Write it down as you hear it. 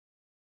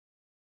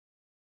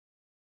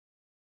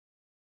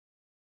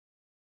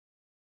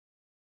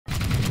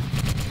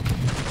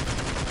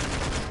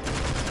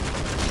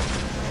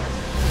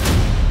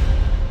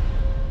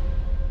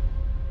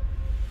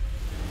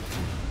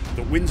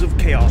Winds of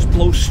chaos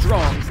blow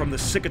strong from the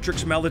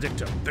Cicatrix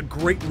Maledictum, the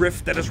great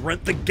rift that has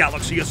rent the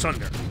galaxy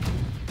asunder.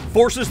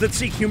 Forces that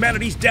seek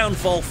humanity's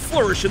downfall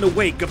flourish in the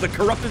wake of the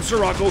corrupted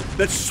Sirocco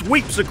that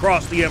sweeps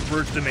across the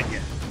Emperor's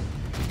dominion.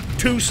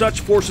 Two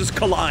such forces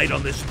collide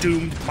on this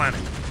doomed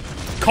planet.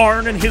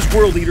 Karn and his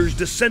world leaders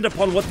descend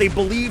upon what they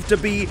believe to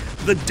be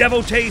the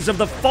devotees of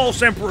the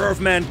false Emperor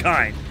of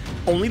mankind,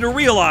 only to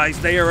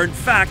realize they are in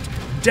fact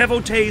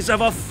devotees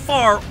of a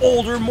far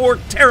older, more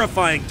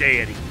terrifying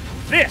deity.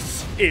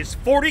 This is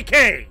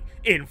 40k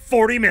in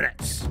 40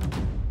 minutes.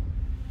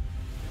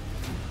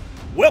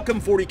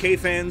 Welcome 40k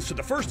fans to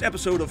the first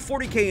episode of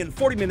 40k in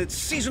 40 minutes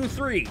Season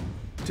 3.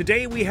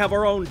 Today we have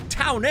our own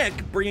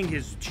Nick bringing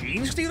his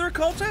Genestealer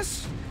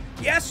cultists?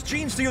 Yes,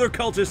 Genestealer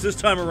cultists this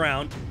time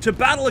around, to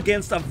battle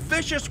against a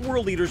vicious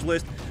world leaders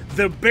list,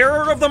 the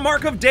bearer of the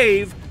mark of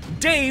Dave,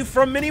 Dave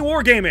from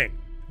Miniwargaming.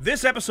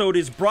 This episode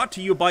is brought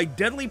to you by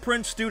Deadly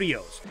Print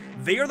Studios.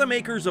 They are the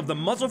makers of the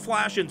muzzle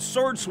flash and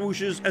sword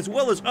swooshes, as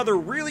well as other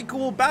really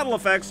cool battle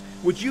effects,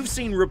 which you've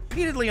seen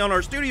repeatedly on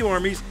our studio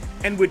armies,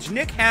 and which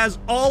Nick has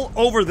all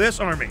over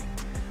this army.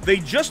 They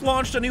just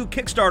launched a new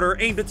Kickstarter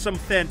aimed at some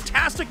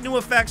fantastic new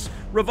effects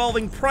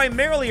revolving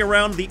primarily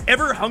around the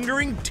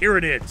ever-hungering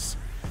Tyranids.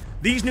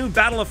 These new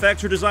battle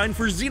effects are designed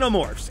for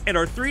Xenomorphs and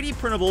are 3D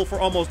printable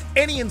for almost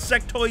any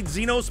insectoid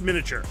Xenos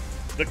miniature.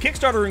 The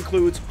Kickstarter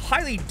includes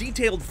highly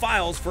detailed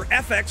files for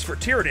FX for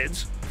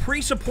Tyranids,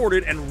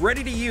 pre-supported and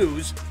ready to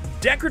use,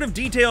 decorative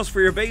details for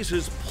your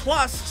bases,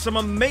 plus some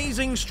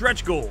amazing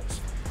stretch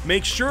goals.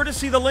 Make sure to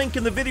see the link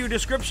in the video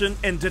description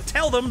and to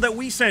tell them that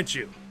we sent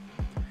you.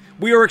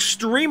 We are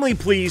extremely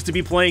pleased to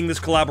be playing this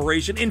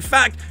collaboration. In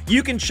fact,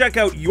 you can check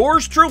out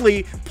yours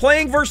truly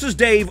playing versus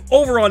Dave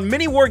over on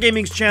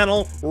Miniwargaming's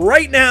channel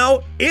right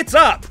now. It's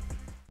up!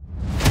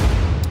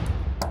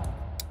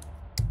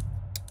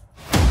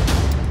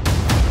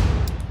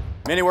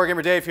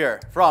 Miniwargamer Dave here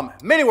from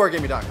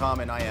Miniwargaming.com,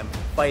 and I am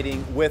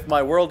fighting with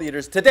my world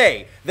eaters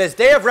today, this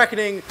day of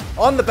reckoning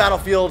on the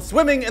battlefield,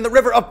 swimming in the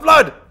river of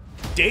blood!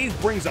 Dave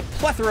brings a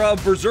plethora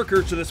of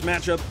berserkers to this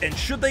matchup, and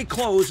should they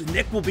close,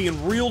 Nick will be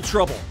in real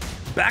trouble.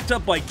 Backed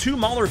up by two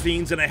Mauler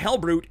Fiends and a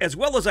Hellbrute, as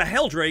well as a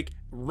Helldrake,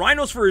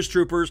 Rhinos for his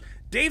troopers,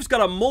 Dave's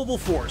got a mobile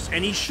force,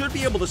 and he should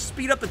be able to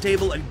speed up the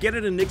table and get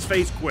it in Nick's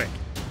face quick.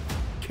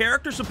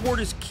 Character support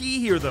is key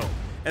here though,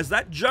 as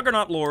that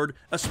Juggernaut Lord,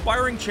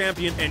 Aspiring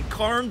Champion, and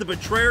Karn the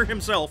Betrayer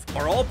himself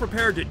are all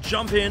prepared to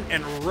jump in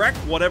and wreck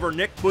whatever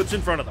Nick puts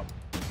in front of them.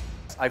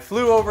 I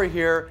flew over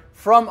here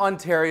from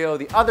Ontario,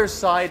 the other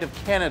side of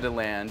Canada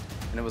land,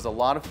 and it was a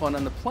lot of fun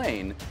on the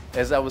plane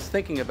as I was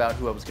thinking about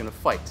who I was going to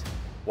fight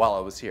while I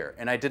was here.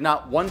 And I did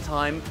not one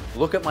time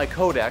look at my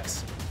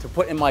codex to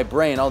put in my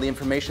brain all the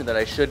information that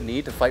I should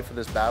need to fight for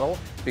this battle,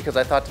 because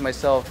I thought to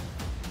myself,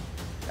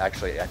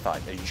 actually I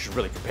thought you should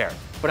really prepare.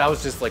 But I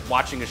was just like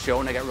watching a show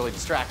and I got really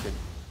distracted.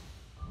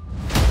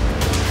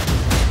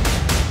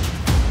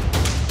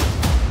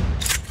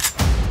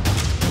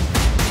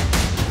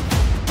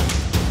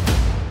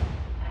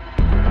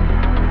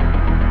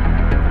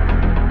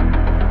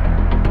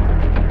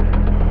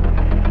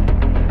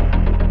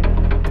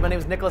 My name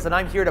is Nicholas and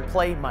I'm here to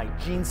play my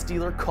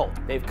Genestealer cult.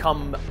 They've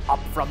come up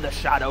from the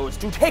shadows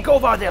to take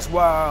over this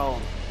world.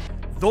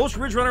 Those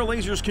Ridge Runner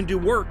lasers can do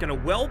work, and a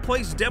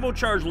well-placed demo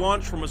charge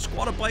launch from a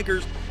squad of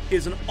bikers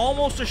is an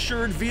almost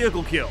assured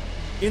vehicle kill.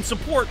 In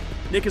support,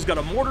 Nick has got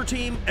a mortar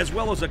team, as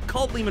well as a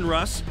Cult Leman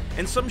Russ,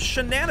 and some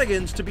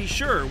shenanigans to be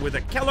sure, with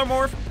a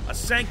Xenomorph, a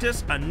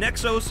Sanctus, a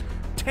Nexos,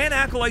 10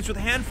 Acolytes with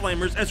hand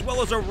flamers, as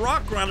well as a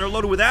rock grinder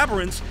loaded with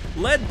aberrants,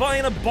 led by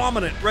an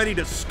Abominant ready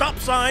to stop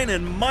sign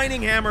and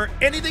mining hammer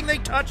anything they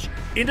touch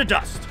into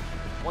dust.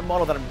 One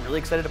model that I'm really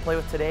excited to play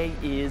with today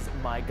is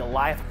my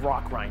Goliath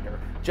Rock Grinder.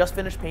 Just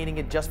finished painting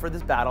it just for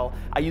this battle.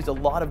 I used a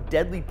lot of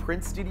Deadly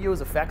Print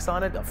Studios effects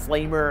on it, a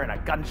flamer and a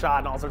gunshot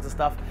and all sorts of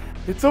stuff.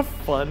 It's a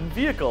fun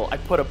vehicle. I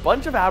put a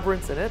bunch of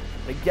aberrants in it,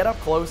 they get up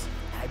close,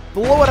 and I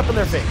blow it up in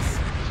their face.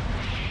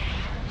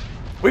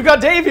 We've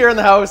got Dave here in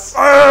the house.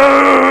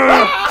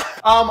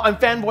 I'm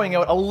fanboying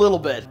out a little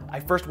bit. I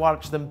first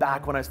watched them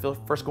back when I was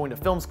first going to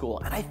film school,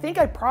 and I think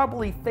I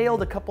probably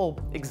failed a couple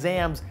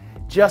exams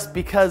just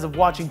because of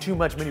watching too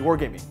much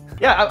Miniwargaming.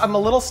 Yeah, I'm a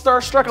little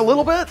starstruck a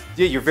little bit.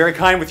 Yeah, you're very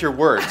kind with your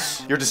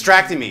words. You're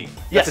distracting me.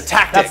 Yes, that's a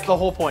tactic. That's the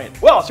whole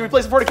point. Well, should we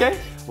play some 40k?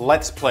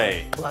 Let's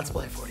play. Let's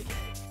play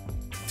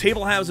 40k.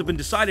 Table halves have been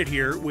decided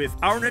here, with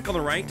our Nick on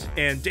the right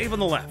and Dave on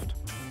the left.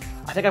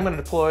 I think I'm going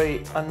to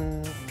deploy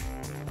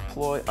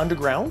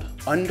Underground.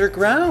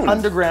 Underground?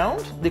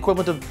 Underground, the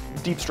equivalent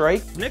of Deep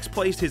Strike. Nick's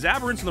placed his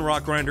aberrants in the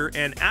Rock Grinder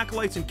and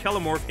Acolytes and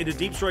Xenomorph into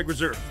Deep Strike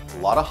Reserve.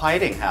 A lot of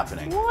hiding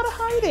happening. A lot of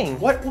hiding.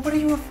 What are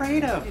you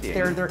afraid of?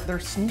 They're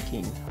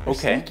sneaking. They're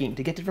okay. Sneaking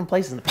to get to different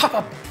places and pop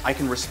up. I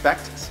can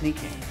respect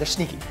sneaking. They're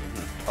sneaking.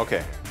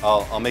 Okay,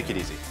 I'll make it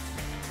easy.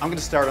 I'm gonna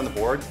start on the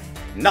board.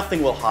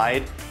 Nothing will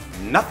hide.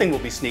 Nothing will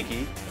be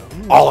sneaky.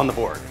 Ooh. All on the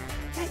board.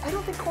 I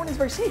don't think Korn is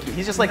very sneaky.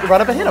 He's just like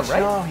run up and hit him, right?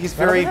 No, he's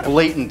very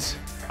blatant.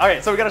 All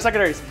right, so we got our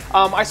secondaries.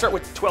 I start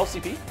with 12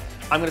 CP.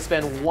 I'm gonna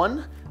spend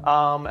 1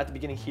 at the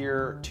beginning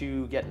here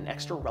to get an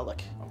extra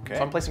relic. Okay.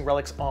 So I'm placing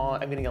relics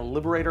on, I'm getting a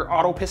Liberator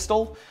auto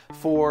pistol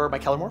for my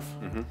Xenomorph.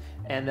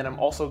 And then I'm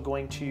also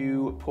going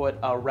to put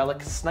a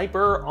relic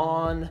sniper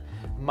on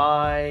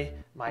my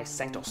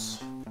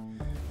Sanctos.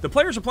 The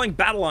players are playing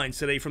battle lines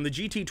today from the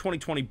GT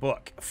 2020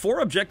 book.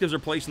 4 objectives are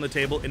placed on the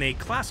table in a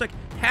classic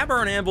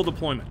hammer and anvil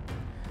deployment.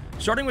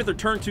 Starting with their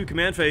turn 2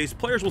 command phase,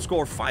 players will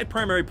score 5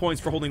 primary points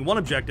for holding 1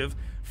 objective,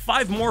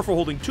 5 more for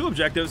holding 2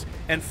 objectives,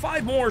 and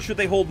 5 more should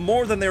they hold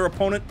more than their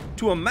opponent,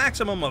 to a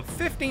maximum of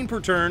 15 per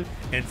turn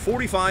and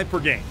 45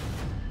 per game.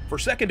 For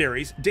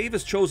secondaries, Dave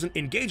has chosen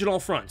Engage at all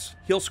fronts.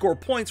 He'll score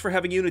points for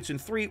having units in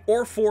 3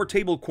 or 4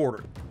 table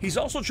quarter. He's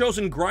also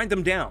chosen Grind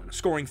them down,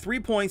 scoring 3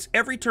 points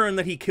every turn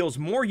that he kills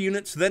more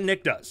units than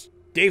Nick does.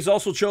 Dave's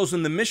also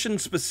chosen the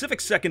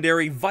mission-specific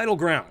secondary Vital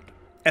Ground.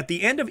 At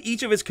the end of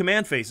each of his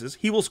command phases,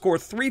 he will score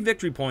 3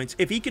 victory points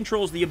if he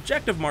controls the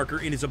objective marker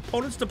in his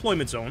opponent's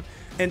deployment zone,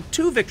 and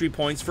 2 victory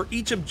points for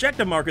each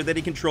objective marker that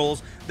he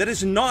controls that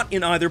is not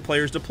in either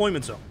player's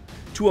deployment zone,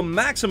 to a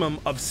maximum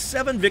of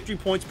 7 victory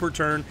points per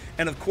turn,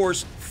 and of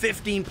course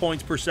 15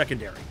 points per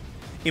secondary.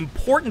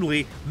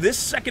 Importantly, this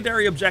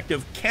secondary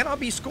objective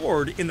cannot be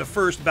scored in the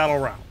first battle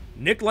round.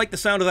 Nick liked the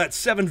sound of that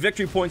 7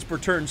 victory points per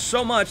turn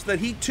so much that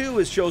he too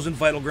has chosen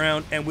Vital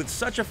Ground, and with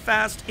such a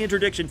fast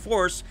interdiction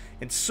force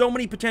and so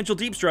many potential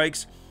deep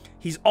strikes,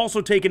 he's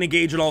also taken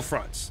Engage at all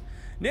fronts.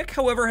 Nick,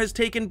 however, has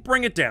taken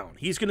Bring It Down.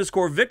 He's going to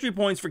score victory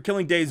points for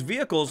killing Dave's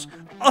vehicles,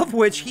 of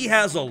which he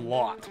has a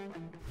lot.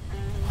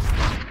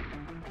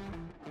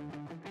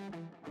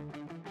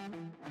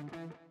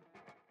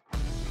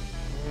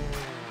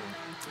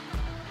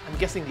 I'm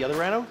guessing the other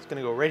Rhino is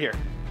gonna go right here.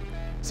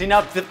 See,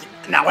 now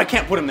I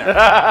can't put him there.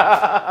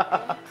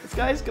 This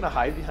guy's gonna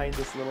hide behind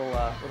this little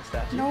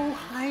statue. No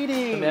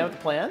hiding. The man with the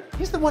plan?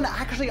 He's the one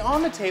actually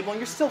on the table, and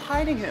you're still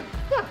hiding him.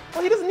 Yeah,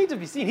 well, he doesn't need to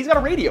be seen. He's got a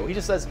radio. He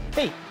just says,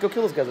 hey, go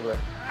kill those guys over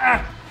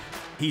there.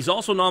 He's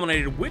also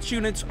nominated which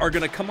units are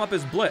going to come up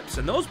as blips,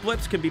 and those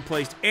blips can be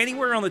placed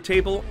anywhere on the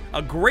table,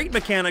 a great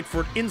mechanic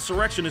for an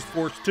insurrectionist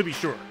force to be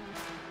sure.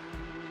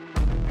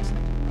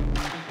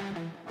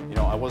 You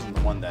know, I wasn't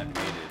the one that made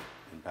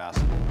it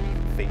impassable.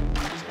 Fate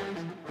was his.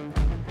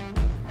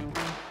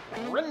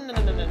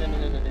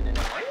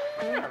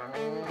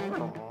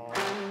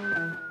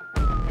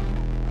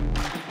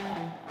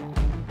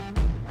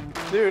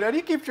 Dude, how do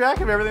you keep track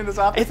of everything that's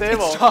off the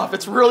table? It's tough.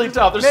 It's really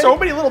tough. There's so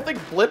many little thing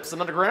blips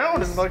and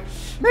underground and like.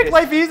 Make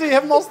life easy.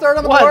 Have them all start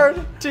on the board.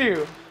 1,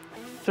 2,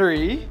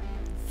 3,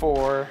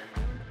 4,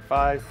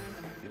 5.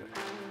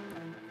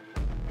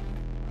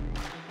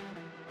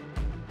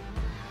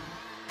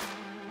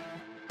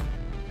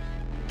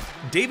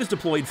 Dave is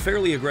deployed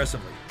fairly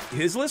aggressively.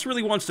 His list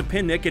really wants to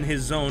pin Nick in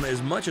his zone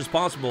as much as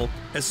possible,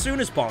 as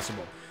soon as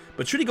possible.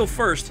 But should he go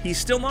first, he's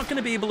still not going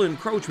to be able to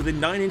encroach within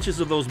 9 inches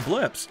of those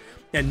blips,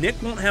 and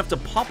Nick won't have to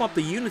pop up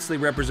the units they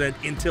represent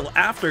until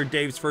after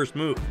Dave's first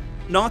move.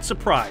 Not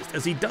surprised,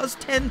 as he does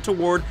tend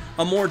toward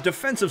a more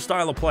defensive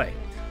style of play.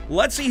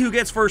 Let's see who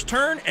gets first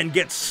turn and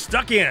gets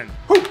stuck in.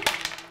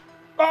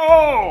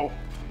 Oh!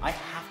 I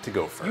have to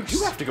go first. You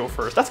do have to go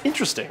first. That's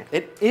interesting.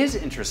 It is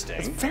interesting.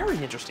 It's very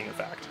interesting, in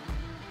fact.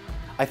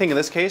 I think in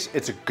this case,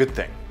 it's a good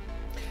thing.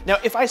 Now,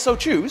 if I so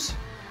choose,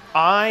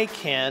 I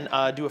can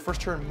do a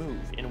first turn move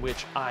in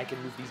which I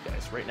can move these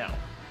guys right now.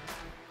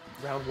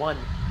 Round 1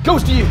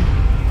 goes to you.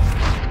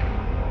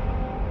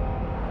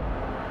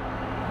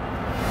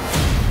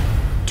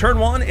 Turn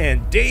 1,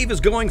 and Dave is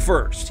going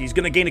first. He's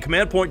going to gain a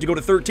command point to go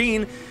to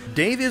 13.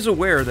 Dave is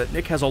aware that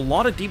Nick has a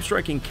lot of deep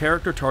striking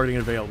character targeting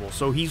available,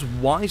 so he's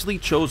wisely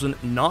chosen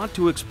not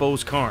to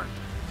expose Karn.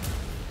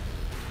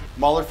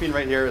 Maulerfiend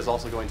right here is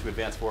also going to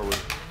advance forward.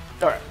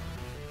 All right.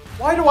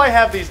 Why do I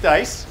have these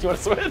dice? Do you want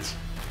to switch?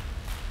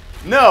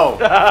 No.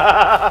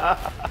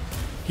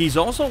 He's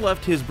also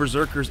left his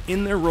berserkers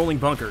in their rolling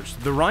bunkers,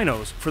 the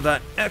rhinos, for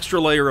that extra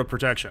layer of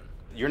protection.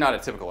 You're not a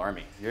typical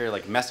army. You're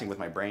like messing with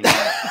my brain. But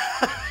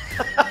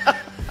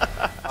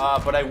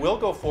I will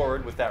go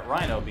forward with that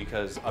rhino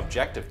because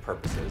objective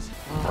purposes.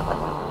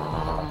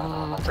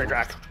 Train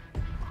track.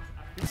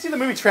 You see the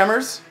movie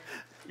Tremors?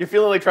 You're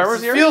feeling like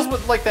Tremors here? Feels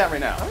like that right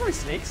now. I don't like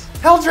snakes.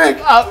 Helldrake!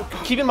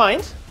 Keep in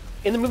mind,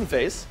 in the movement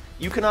phase,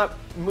 you cannot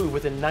move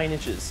within 9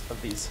 inches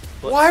of these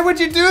blips. Why would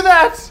you do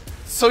that?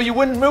 So you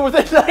wouldn't move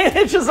within 9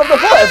 inches of the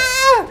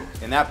blips.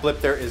 And that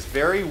blip there is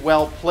very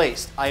well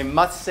placed. I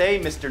must say,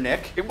 Mr.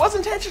 Nick. It was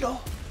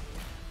intentional.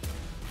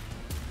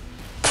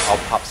 I'll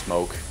pop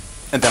smoke,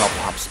 and then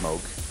I'll pop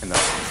smoke, and then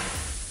I'll pop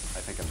smoke.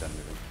 I think I'm done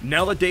moving.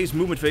 Now that Dave's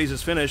movement phase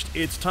is finished,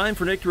 it's time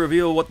for Nick to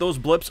reveal what those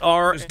blips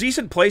are. It's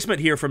decent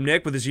placement here from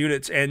Nick with his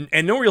units, and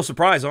no real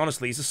surprise,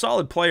 honestly. He's a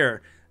solid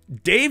player.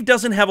 Dave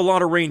doesn't have a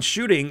lot of range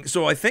shooting,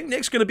 so I think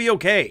Nick's going to be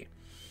okay.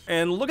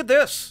 And look at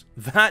this.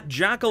 That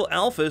Jackal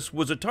Alphys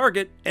was a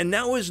target, and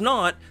now is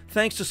not,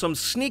 thanks to some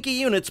sneaky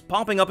units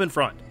popping up in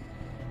front.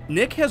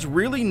 Nick has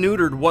really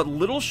neutered what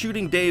little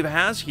shooting Dave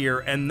has here,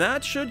 and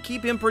that should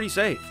keep him pretty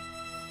safe.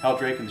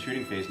 Helldrake in the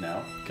shooting phase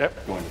now. Okay.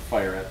 Going to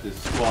fire at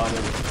this squad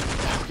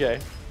of...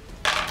 Okay.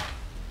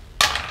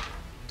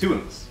 2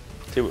 wounds.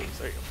 2 wounds.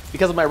 There you go.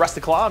 Because of my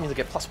Rusted Claw, it means I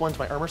get +1 to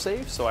my armor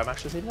save, so I'm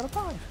actually saving out of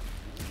 5.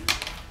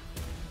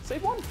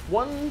 Save one.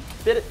 One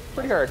bit it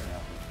pretty hard.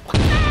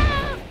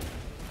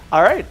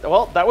 All right,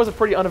 well, that was a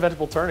pretty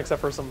uneventful turn, except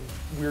for some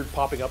weird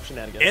popping up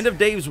shenanigans. End of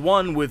Dave's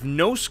one with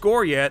no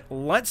score yet.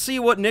 Let's see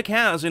what Nick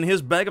has in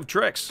his bag of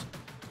tricks.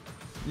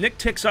 Nick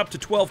ticks up to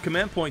 12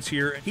 command points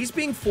here. He's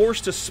being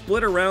forced to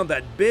split around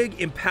that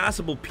big,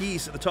 impassable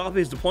piece at the top of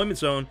his deployment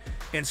zone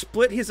and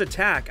split his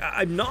attack.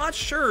 I'm not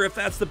sure if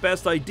that's the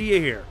best idea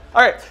here.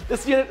 All right,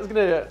 this unit is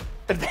gonna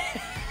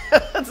advance.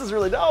 This is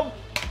really dumb.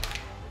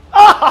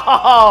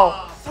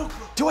 Oh!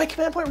 Do I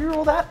command point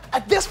reroll that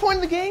at this point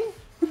in the game?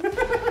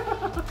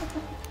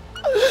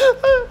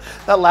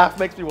 That laugh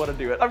makes me want to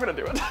do it. I'm gonna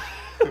do it.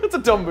 It's a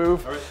dumb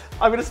move. Right.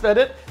 I'm gonna spend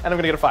it, and I'm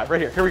gonna get a 5 right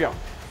here. Here we go.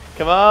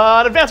 Come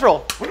on, advance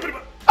roll.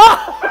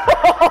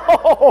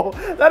 Oh!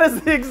 That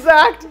is the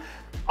exact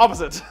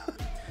opposite.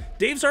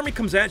 Dave's army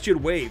comes at you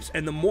in waves,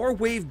 and the more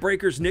wave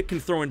breakers Nick can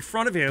throw in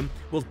front of him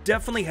will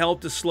definitely help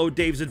to slow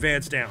Dave's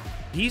advance down.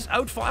 He's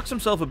outfoxed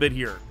himself a bit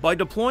here by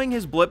deploying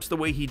his blips the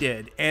way he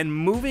did, and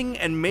moving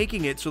and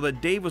making it so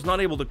that Dave was not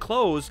able to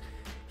close.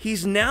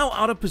 He's now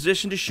out of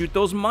position to shoot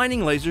those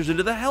mining lasers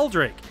into the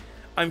Helldrake.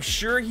 I'm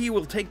sure he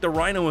will take the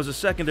Rhino as a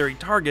secondary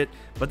target,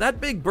 but that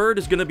big bird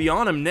is going to be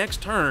on him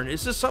next turn.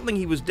 This is something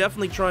he was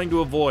definitely trying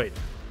to avoid.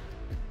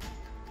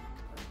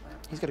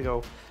 He's gonna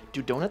go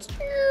do donuts.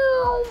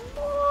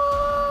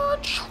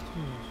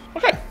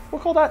 Okay, we'll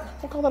call that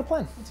a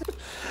plan.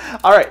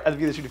 All right, at the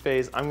beginning of the shooting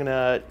phase, I'm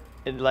gonna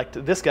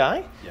elect this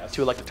guy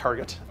to elect a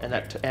target,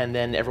 and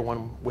then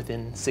everyone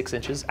within 6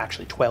 inches,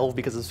 actually 12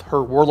 because it's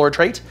her warlord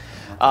trait,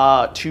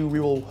 we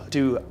will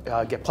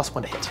get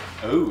 +1 to hit.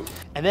 Oh.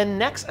 And then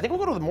next, I think we'll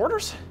go to the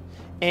mortars,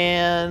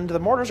 and the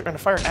mortars are going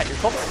to fire at your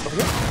cultist over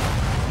here.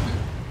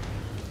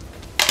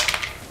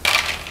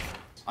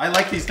 I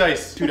like these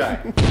dice. 2 die.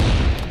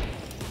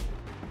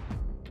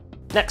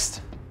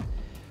 Next,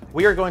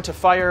 we are going to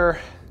fire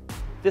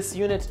this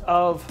unit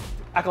of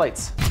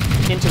acolytes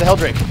into the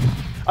Helldrake.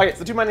 Okay, so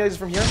the 2 mining lasers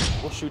from here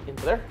will shoot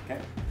into there,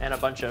 and a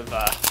bunch of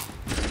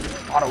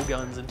auto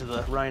guns into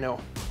the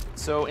Rhino.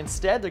 So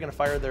instead, they're going to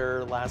fire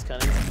their las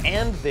cannons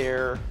and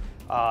their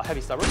heavy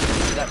stubbers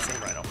into that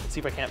same Rhino. Let's see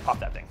if I can't pop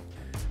that thing.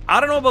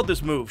 I don't know about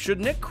this move. Should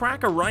Nick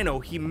crack a Rhino,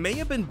 he may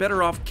have been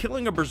better off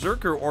killing a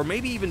Berserker or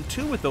maybe even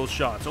 2 with those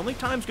shots. Only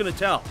time's going to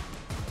tell.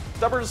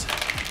 Stubbers.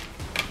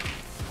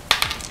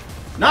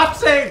 Not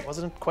safe!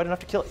 Wasn't quite enough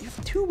to kill it. You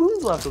have 2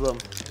 wounds left of them.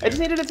 I just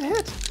needed it to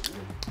hit.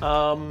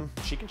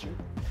 She can shoot.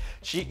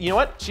 You know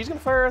what? She's gonna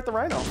fire at the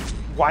Rhino.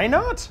 Why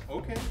not?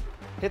 Okay.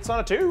 Hits on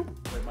a 2.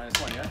 Wait,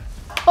 -1, yeah?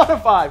 On a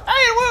 5. Hey,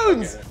 it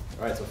wounds! Okay.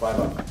 All right, so 5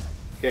 up.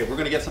 Okay, we're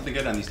gonna get something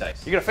good on these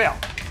dice. You're gonna fail.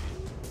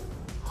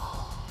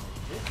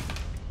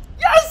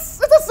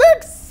 Yes! It's a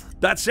 6!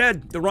 That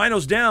said, the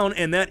Rhino's down,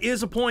 and that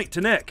is a point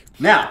to Nick.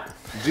 Now,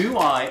 do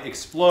I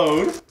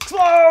explode?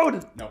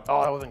 Explode! No.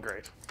 Oh, that wasn't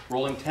great.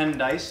 Rolling 10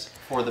 dice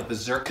for the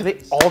Berserk. Could they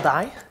all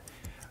die?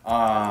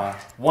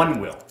 1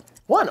 will.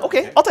 1,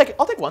 okay. I'll take it.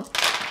 I'll take 1.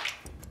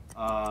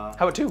 How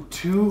about 2?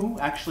 2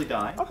 actually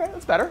die. Okay,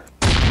 that's better.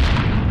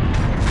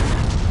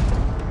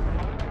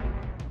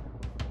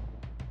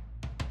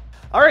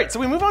 All right, so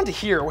we move on to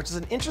here, which is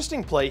an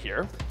interesting play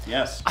here.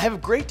 Yes. I have a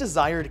great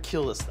desire to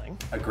kill this thing.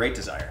 A great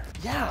desire.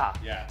 Yeah.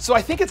 Yeah. So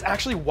I think it's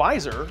actually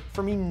wiser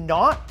for me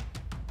not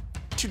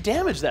to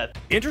damage that.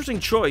 Interesting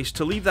choice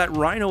to leave that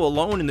Rhino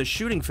alone in the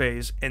shooting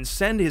phase and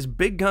send his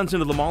big guns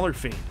into the Mauler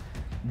Fiend.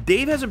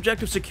 Dave has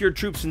objective secured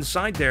troops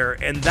inside there,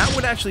 and that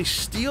would actually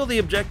steal the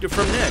objective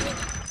from Nick.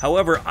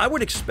 However, I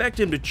would expect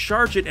him to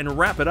charge it and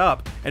wrap it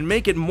up and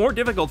make it more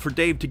difficult for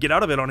Dave to get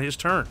out of it on his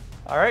turn.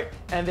 All right,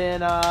 and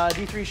then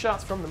D3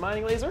 shots from the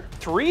mining laser.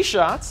 3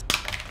 shots.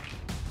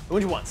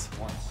 Wound you once.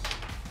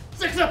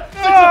 6 up!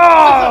 6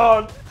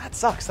 up! That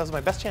sucks. That was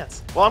my best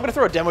chance. Well, I'm going to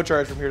throw a demo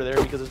charge from here to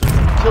there because it's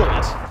just killing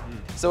it.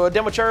 So a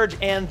demo charge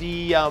and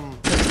the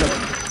heavy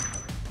stubber.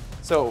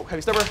 So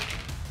heavy stubber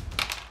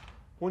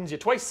wounds you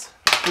twice.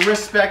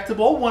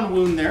 Respectable. 1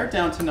 wound there,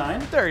 down to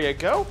 9. There you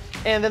go.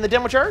 And then the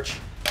demo charge.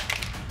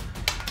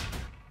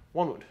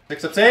 1 wound.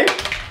 6 up save.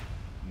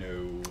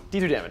 No.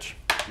 D3 damage.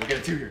 You'll get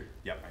a 2 here.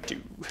 Yep, I know.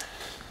 2.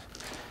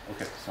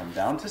 Okay, so I'm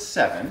down to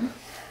 7. And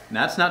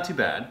that's not too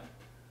bad.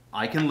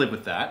 I can live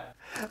with that.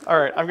 All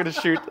right, I'm gonna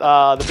shoot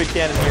the big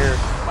cannon here.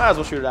 Might as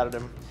well shoot it out of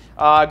him.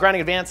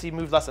 Grinding advance, he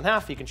moved less than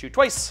half. He can shoot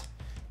twice.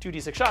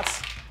 2d6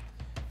 shots.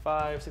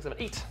 5, 6, 7,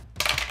 8.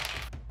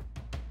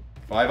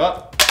 5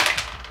 up.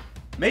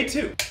 Made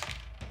 2.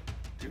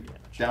 2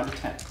 damage. Down to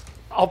 10.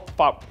 I'll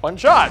pop 1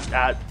 shot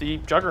at the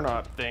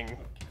Juggernaut thing.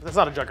 That's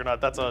not a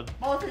Juggernaut, that's a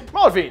Mauler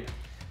Mauler Fiend.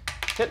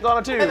 Hit on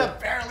a 2. And a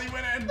barely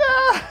went in.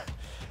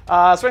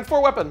 Strength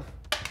 4 weapon.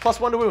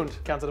 +1 to wound.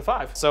 Counts at a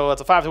 5. So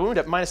that's a 5 to wound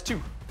at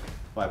 -2.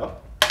 5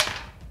 up.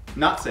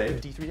 Not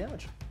saved. D3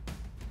 damage.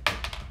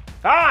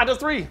 Ah, it does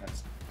 3.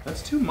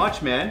 That's too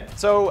much, man.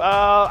 So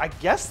I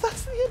guess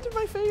that's the end of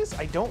my phase.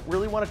 I don't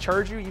really want to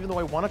charge you, even though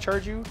I want to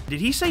charge you. Did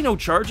he say no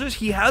charges?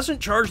 He hasn't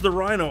charged the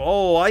Rhino.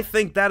 Oh, I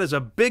think that is a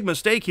big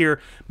mistake here.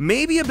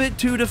 Maybe a bit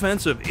too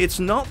defensive. It's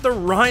not the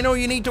Rhino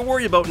you need to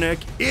worry about, Nick.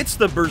 It's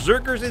the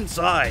Berserkers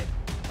inside.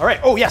 All right.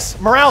 Oh, yes.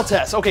 Morale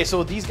test. Okay,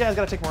 so these guys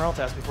got to take morale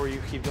test before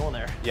you keep going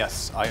there.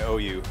 Yes, I owe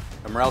you.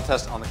 A morale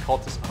test on the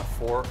cultist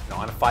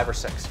on a 5 or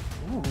 6.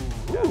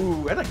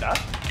 Ooh, I like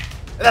that.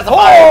 That's a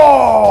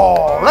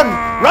 5!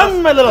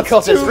 Run, my little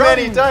cultist. Too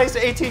many dice.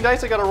 18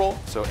 dice I got to roll.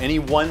 So any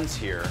 1s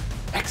here.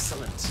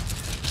 Excellent.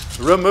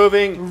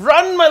 Removing.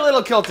 Run, my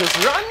little cultist.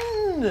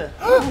 Run!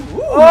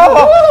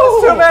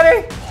 Oh, too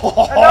many.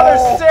 Another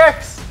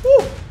 6.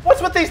 Ooh,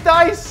 what's with these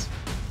dice?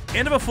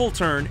 End of a full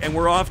turn, and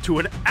we're off to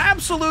an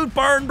absolute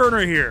barn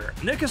burner here.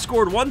 Nick has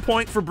scored 1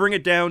 point for Bring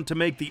It Down to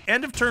make the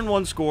end of turn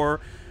 1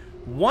 score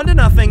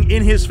 1-0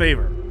 in his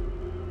favor.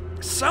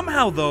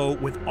 Somehow, though,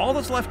 with all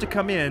that's left to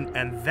come in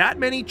and that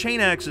many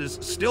chain axes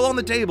still on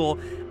the table,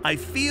 I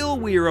feel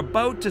we are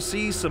about to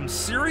see some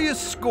serious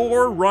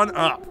score run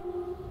up.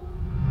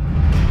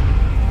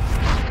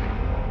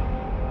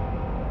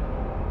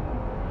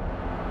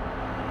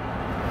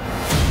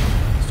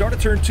 Start of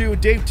turn 2,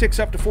 Dave ticks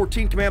up to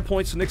 14 command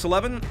points to Nick's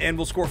 11, and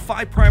will score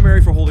 5 primary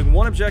for holding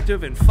 1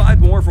 objective and 5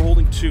 more for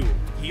holding 2.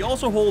 He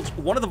also holds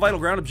 1 of the vital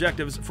ground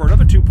objectives for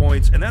another 2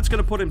 points, and that's going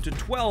to put him to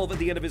 12 at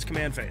the end of his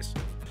command phase.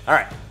 All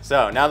right,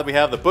 so now that we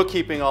have the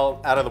bookkeeping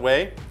all out of the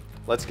way,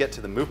 let's get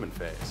to the movement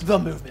phase. The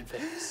movement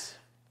phase.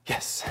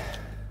 Yes,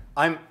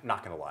 I'm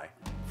not going to lie.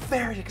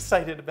 Very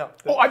excited about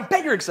this. Oh, I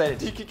bet you're excited.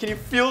 Can you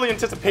feel the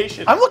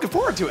anterration? I'm looking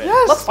forward to it.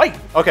 Yes. Let's fight.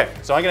 Okay,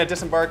 so I'm going to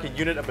disembark a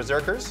unit of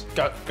berserkers.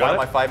 Got one it.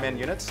 of my 5-man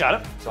units.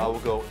 Got it. So I will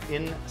go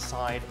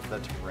inside the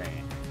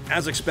terrain.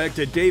 As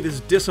expected, Dave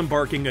is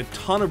disembarking a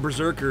ton of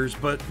berserkers,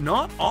 but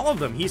not all of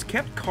them. He's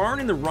kept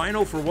Karn in the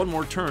Rhino for 1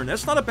 more turn.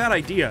 That's not a bad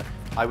idea.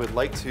 I would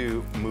like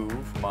to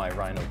move my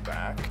Rhino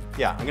back.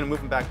 Yeah, I'm going to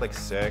move him back like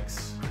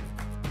 6.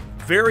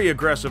 Very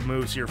aggressive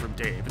moves here from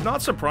Dave.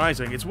 Not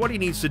surprising, it's what he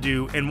needs to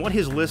do and what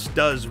his list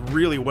does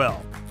really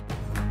well.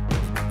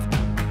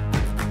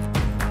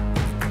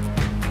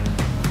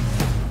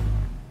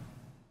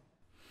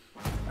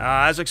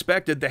 As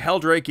expected, the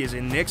Helldrake is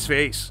in Nick's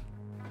face.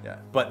 Yeah,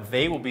 but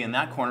they will be in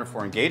that corner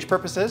for engage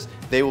purposes.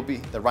 They will be,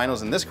 the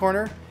Rhino's in this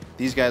corner.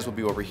 These guys will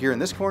be over here in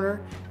this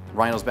corner.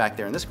 Rhino's back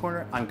there in this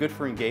corner. I'm good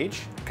for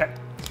engage. Okay.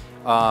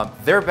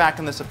 They're back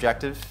in this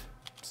objective.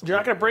 You're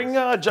not going to bring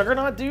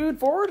Juggernaut dude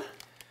forward?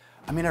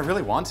 I mean, I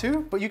really want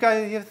to, but you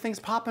guys, you have things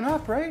popping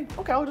up, right?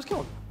 Okay, I'll just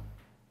kill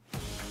him.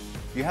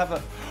 You have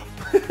a,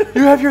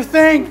 you have your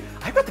thing.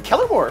 I got the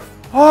Xenomorph.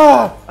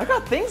 Oh, I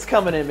got things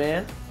coming in,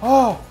 man.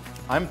 oh,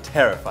 I'm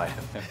terrified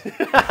of him.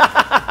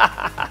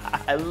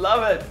 I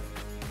love it.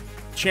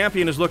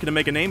 Champion is looking to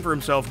make a name for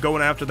himself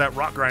going after that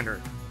rock grinder.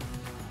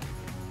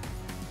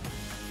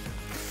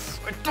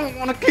 I don't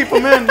want to keep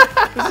him in.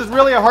 This is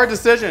really a hard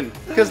decision.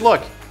 Because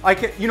look,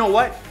 you know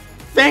what?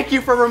 Thank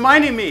you for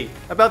reminding me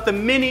about the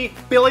mini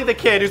Billy the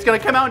Kid who's going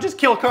to come out and just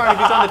kill Karn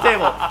if he's on the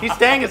table. He's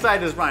staying inside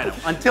this Rhino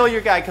until your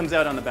guy comes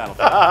out on the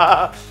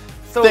battlefield.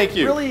 So Thank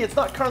you. Really, it's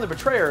not Karn the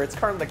Betrayer, it's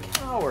Karn the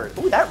Coward.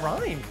 Ooh, that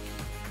rhymed.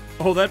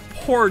 Oh, that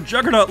poor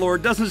Juggernaut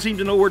Lord doesn't seem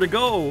to know where to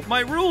go. My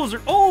rules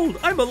are old.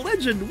 I'm a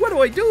legend. What do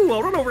I do?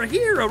 I'll run over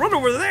here. I'll run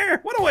over there.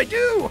 What do I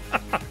do?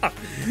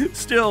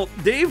 Still,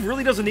 Dave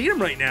really doesn't need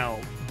him right now,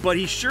 but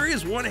he sure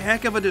is one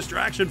heck of a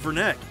distraction for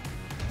Nick.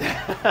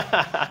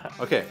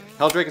 Okay,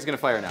 Helldrake is going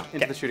to fire now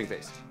into the shooting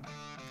phase.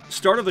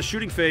 Start of the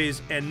shooting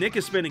phase, and Nick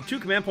is spending 2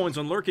 command points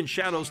on Lurk in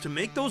Shadows to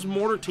make those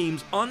mortar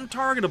teams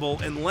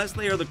untargetable unless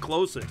they are the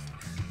closest.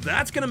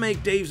 That's going to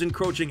make Dave's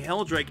encroaching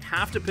Helldrake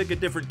have to pick a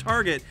different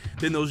target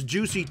than those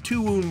juicy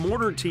 2-wound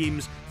mortar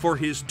teams for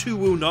his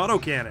 2-wound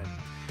autocannon.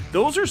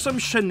 Those are some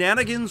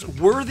shenanigans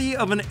worthy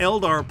of an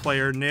Eldar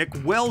player, Nick.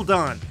 Well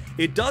done.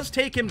 It does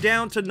take him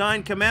down to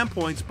 9 command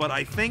points, but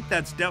I think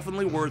that's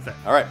definitely worth it.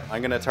 All right, I'm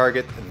going to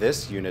target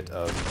this unit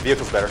of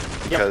vehicles better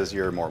because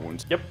you're more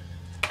wounds. Yep.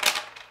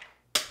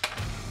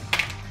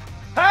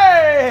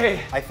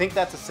 Hey! I think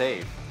that's a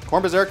save.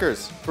 Corn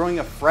Berserkers throwing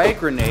a frag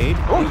grenade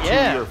into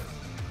your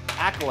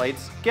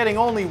acolytes, getting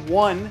only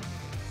 1.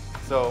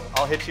 So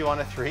I'll hit you on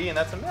a 3, and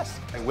that's a miss.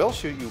 I will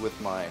shoot you with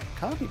my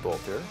combi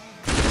bolter.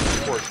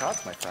 4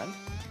 shots, my friend.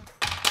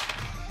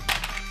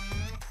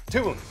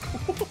 2 wounds.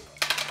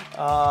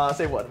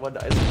 Say what? 1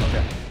 dice.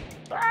 Okay.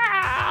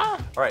 All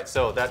right,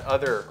 so that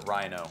other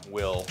Rhino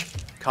will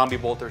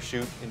combi bolter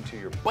shoot into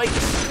your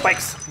bikes.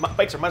 Bikes.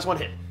 Bikes are -1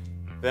 hit.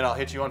 Then I'll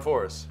hit you on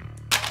 4s.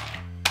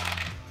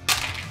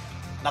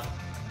 Nothing.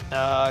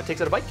 Takes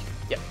out a bike?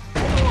 Yep.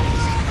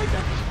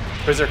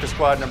 Berserker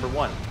Squad number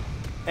 1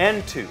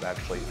 and 2,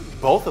 actually.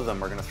 Both of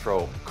them are going to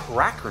throw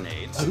crack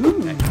grenades. Ooh.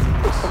 Okay.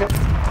 All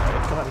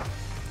right, come on.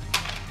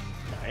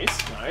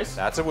 Nice, nice.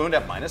 That's a wound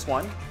at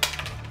 -1.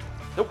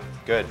 Nope.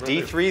 Good.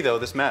 D3 though,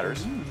 this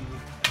matters.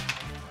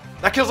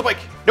 That kills the bike.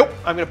 Nope.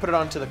 I'm going to put it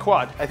onto the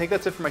quad. I think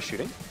that's it for my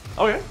shooting.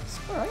 Okay.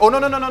 All right. Oh no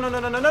no no no no no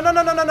no no no no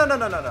no no no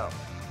no no no.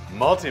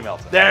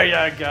 Multi-melta. There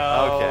you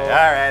go. Okay.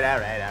 All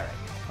right.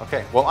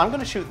 Okay. Well, I'm going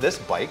to shoot this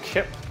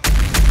bike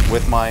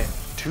with my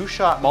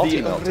 2-shot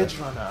multi-melta. The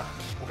original.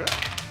 Okay.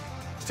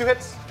 It's 2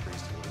 hits.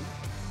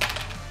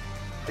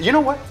 You know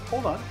what?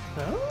 Hold on.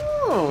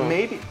 Oh.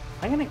 Maybe.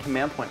 I'm going to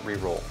command point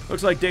reroll.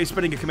 Looks like Dave's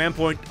spending a command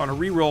point on a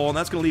reroll, and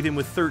that's going to leave him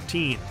with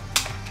 13.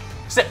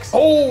 6.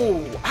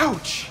 Oh,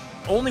 ouch.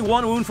 Only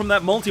 1 wound from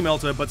that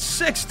multi-melta, but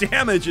 6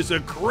 damage is a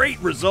great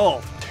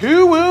result.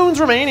 2 wounds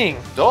remaining.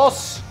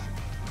 Dos.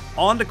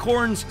 On to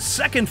Khorne's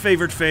second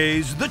favorite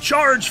phase, the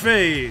charge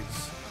phase.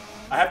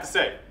 I have to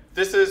say,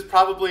 this is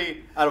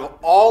probably, out of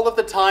all of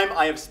the time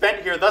I have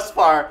spent here thus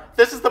far,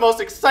 this is the most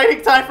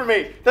exciting time for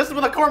me. This is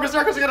when the Khorne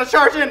Berserkers are going to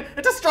charge in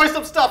and destroy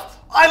some stuff.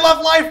 I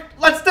love life.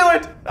 Let's do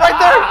it. Right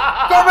there.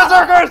 Khorne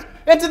Berserkers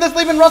into this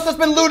Leman Rust that's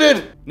been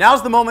looted.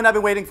 Now's the moment I've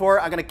been waiting for.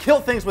 I'm going to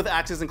kill things with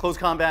axes in close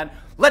combat.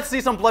 Let's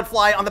see some blood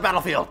fly on the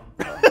battlefield.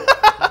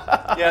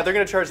 Yeah, they're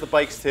going to charge the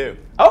bikes too.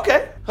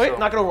 Okay. Wait,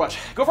 not gonna Overwatch.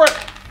 Go for it.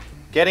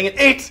 Getting an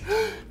 8,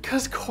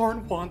 because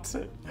Khorne wants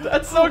it.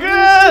 That's so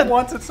good.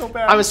 Wants it so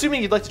bad. I'm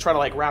assuming you'd like to try to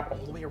like wrap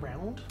all the way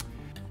around.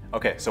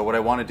 Okay, so what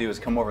I want to do is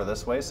come over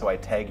this way so I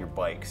tag your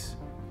bikes.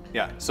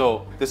 Yeah,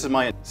 so this is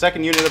my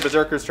second unit of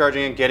Berserkers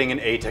charging in, getting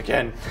an 8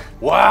 again.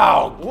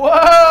 Wow! Whoa!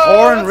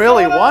 Khorne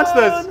really wants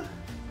this.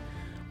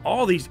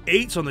 All these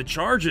 8s on the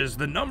charges,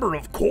 the number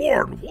of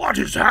Khorne. What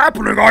is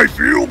happening? I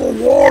feel the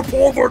warp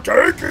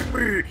overtaking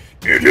me.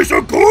 It is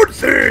a good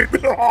thing.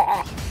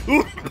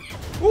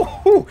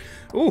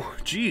 Oh,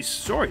 geez.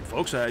 Sorry,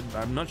 folks.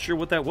 I'm not sure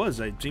what that was.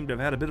 I seem to have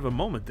had a bit of a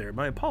moment there.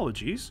 My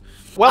apologies.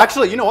 Well,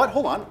 actually, you know what?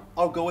 Hold on.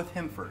 I'll go with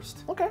him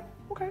first. Okay.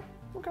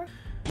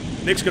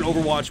 Nick's gonna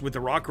Overwatch with the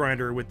Rock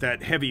Grinder with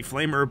that heavy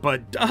flamer,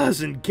 but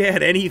doesn't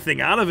get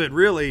anything out of it,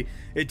 really.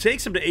 It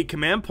takes him to 8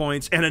 command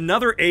points, and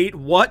another 8.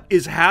 What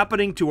is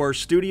happening to our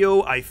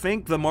studio? I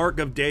think the mark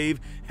of Dave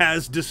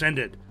has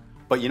descended.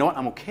 But you know what?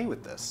 I'm okay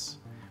with this,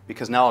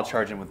 because now I'll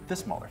charge him with this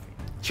smaller feat.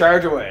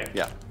 Charge away.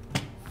 Yeah.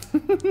 A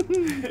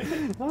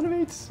lot of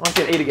 8s. I want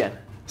to get 8 again.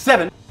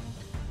 7.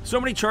 So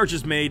many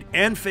charges made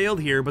and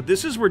failed here, but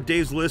this is where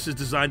Dave's list is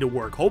designed to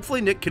work. Hopefully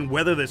Nick can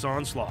weather this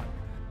onslaught.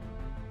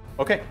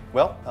 Okay,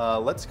 well,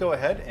 let's go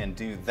ahead and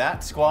do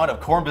that squad of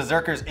Khorne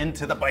Berserkers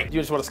into the bike.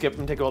 You just want to skip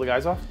and take all the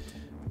guys off?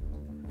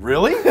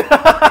 Really? Would you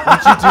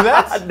do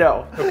that?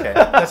 No. Okay,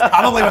 that's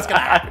probably what's gonna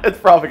happen. It's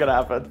probably gonna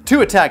happen.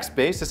 2 attacks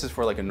base. This is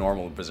for like a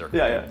normal Berserker.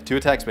 Yeah. 2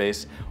 attacks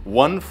base.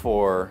 1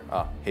 for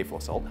Hateful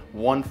Assault.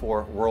 1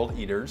 for World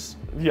Eaters.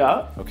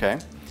 Yeah. Okay.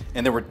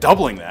 And then we're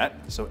doubling that,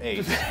 so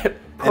 8.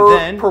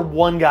 per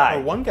one guy.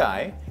 For 1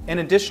 guy, an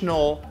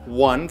additional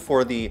 1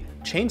 for the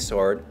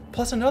Chainsword,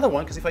 plus another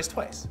 1 because he fights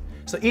twice.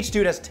 So each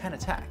dude has 10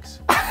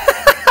 attacks.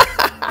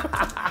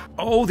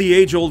 Oh, the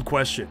age-old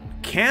question.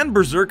 Can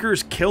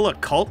Berserkers kill a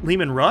cult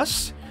Leman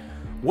Russ?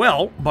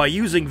 Well, by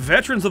using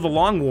Veterans of the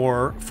Long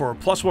War for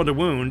 +1 to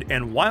wound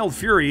and Wild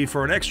Fury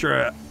for an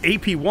extra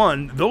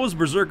AP1, those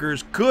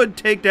Berserkers could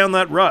take down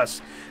that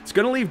Russ. It's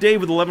going to leave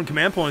Dave with 11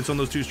 command points on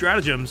those 2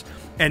 stratagems,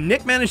 and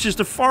Nick manages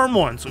to farm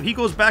 1, so he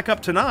goes back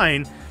up to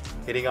 9.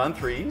 Hitting on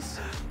 3s.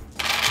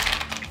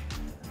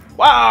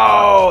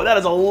 Wow, that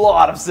is a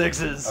lot of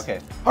 6s. Okay.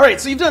 All right,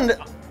 so you've done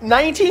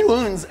 19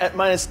 wounds at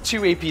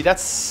 -2 AP.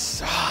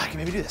 That's, I can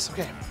maybe do this,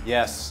 okay.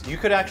 Yes, you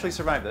could actually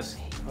survive this.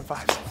 1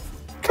 5.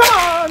 Come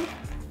on!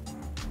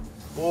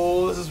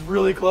 Oh, this is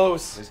really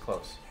close. It's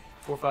close.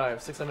 4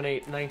 5 6 7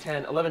 8 9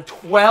 10 11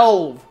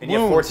 12 And you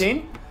have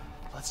 14?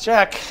 Let's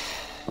check.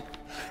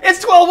 It's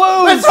 12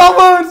 wounds! It's 12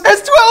 wounds!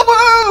 It's 12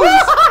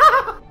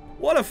 wounds!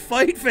 What a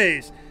fight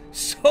phase!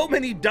 So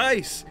many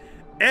dice!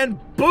 And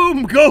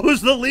boom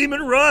goes the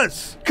Leman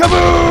Russ!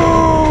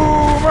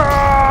 Kaboom!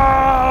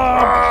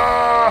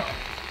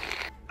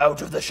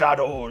 Out of the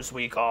shadows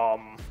we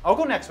come. I'll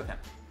go next with him.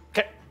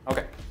 Okay.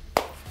 Okay.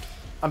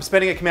 I'm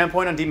spending a command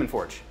point on Demon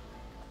Forge.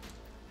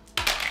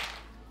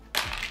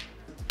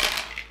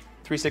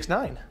 3 6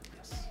 9.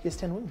 Yes. He has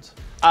 10 wounds.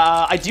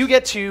 I do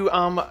get to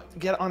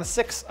get on a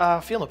 6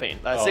 Feel No Pain.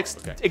 6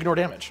 okay. Ignore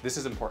damage. This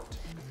is important.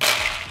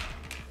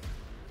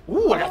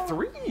 Ooh, I got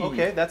 3.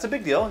 Okay, that's a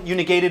big deal. You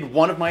negated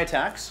 1 of my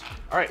attacks.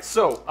 All right,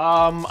 so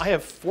I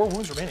have 4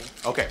 wounds remaining.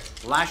 Okay,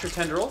 Lash your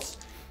Tendrils,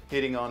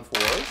 hitting on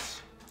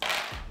 4s.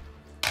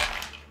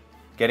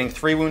 Getting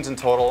 3 wounds in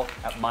total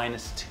at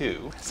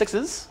 -2.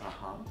 6s,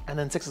 and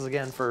then 6s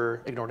again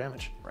for Ignore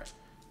damage. Right.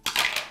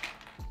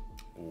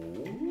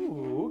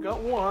 Ooh, got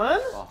 1.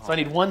 So I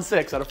need 1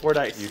 6 out of 4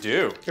 dice. You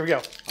do. Here we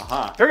go.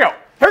 Here we go.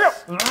 Here we go.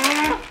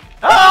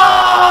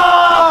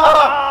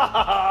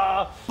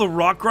 The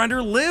Rock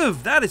Grinder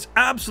lived. That is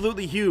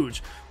absolutely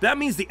huge. That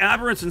means the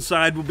aberrants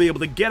inside will be able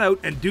to get out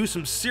and do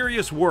some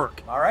serious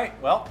work. All right,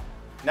 well,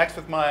 next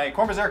with my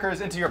Khorne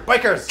Berserkers into your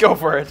bikers. Go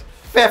for it.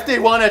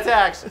 51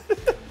 attacks.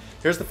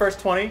 Here's the first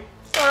 20.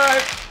 All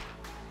right.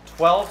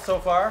 12 so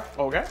far,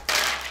 Okay.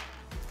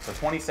 so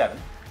 27.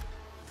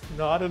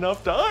 Not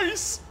enough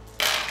dice.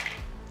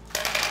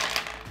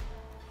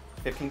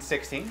 15,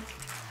 16.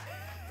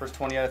 First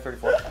 20 out of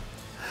 34.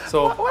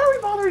 So Why are we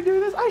bothering to do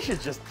this? I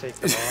should just take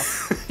them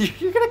off.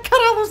 you're gonna cut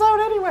all those out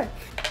anyway.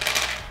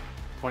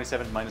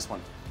 27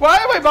 -1. Why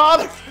am I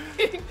bothering?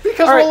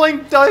 Because All right.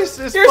 rolling dice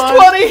is Here's fun.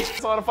 20.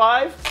 It's on a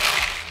 5.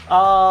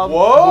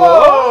 Whoa!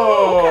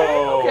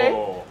 Okay.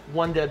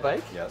 1 dead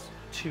bike. Yes.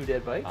 2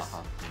 dead bikes.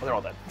 Oh, they're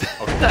all dead.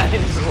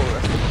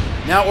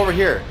 Now over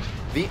here,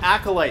 the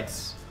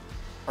Acolytes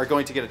are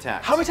going to get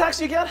attacked. How many attacks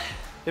do you get?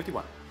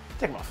 51.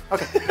 Take them off.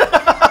 Okay.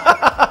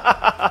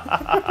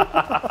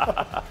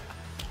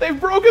 They've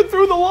broken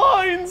through the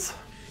lines!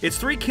 It's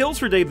 3 kills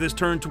for Dave this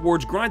turn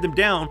towards Grind Them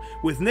Down,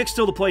 with Nick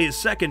still to play his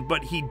second,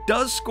 but he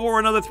does score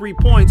another 3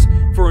 points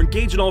for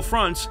Engage in All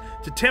Fronts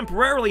to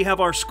temporarily have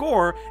our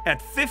score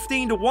at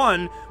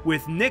 15-1,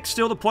 with Nick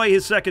still to play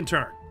his second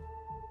turn.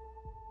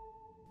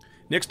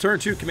 Nick's turn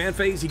 2 command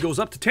phase, he goes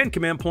up to 10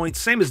 command points,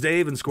 same as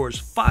Dave, and scores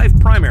 5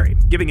 primary,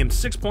 giving him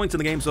 6 points in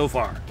the game so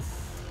far.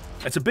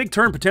 It's a big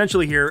turn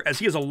potentially here, as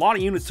he has a lot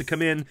of units to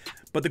come in,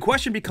 but the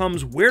question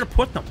becomes where to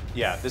put them.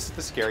 Yeah, this is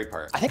the scary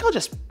part. I think I'll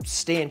just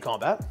stay in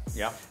combat.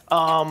 Yeah.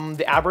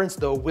 The Aberrants,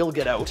 though, will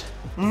get out.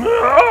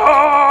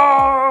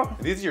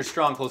 These are your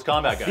strong close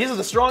combat guys. These are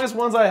the strongest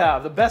ones I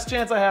have. The best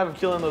chance I have of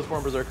killing those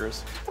Horn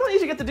Berserkers. I don't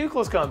usually get to do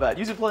close combat.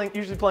 Usually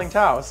playing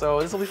Tau,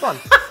 so this will be fun.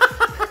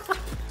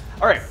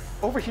 All right,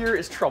 over here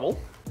is trouble.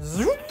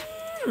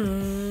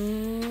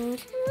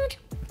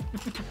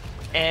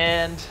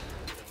 And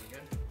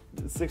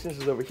 6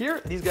 inches over here.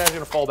 These guys are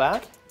gonna fall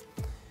back,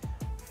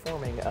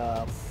 forming.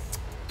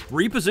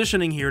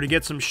 Repositioning here to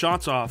get some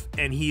shots off,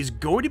 and he's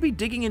going to be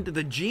digging into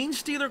the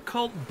Genestealer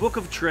Cult Book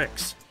of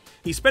Tricks.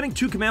 He's spending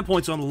 2 command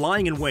points on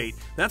lying in wait.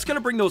 That's going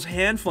to bring those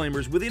hand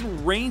flamers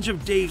within range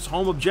of Dave's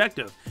home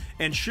objective,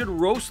 and should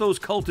roast those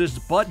cultists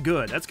but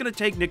good. That's going to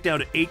take Nick down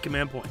to 8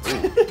 command points.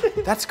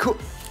 That's cool.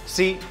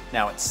 See,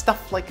 now it's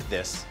stuff like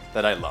this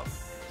that I love.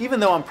 Even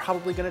though I'm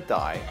probably gonna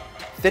die,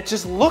 that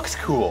just looks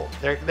cool.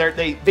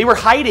 They were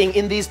hiding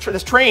in this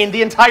train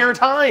the entire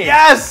time.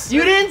 Yes!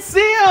 You didn't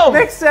see them.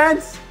 Makes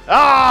sense.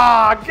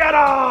 Ah, get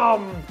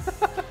them!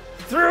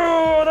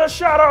 Through the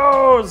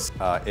shadows.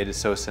 It is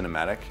so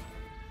cinematic.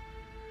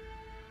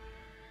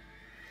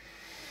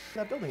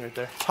 That building right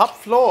there. Top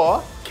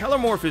floor.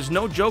 Xenomorph is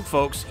no joke,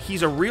 folks.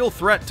 He's a real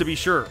threat, to be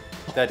sure.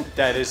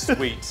 That is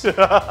sweet.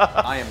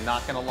 I am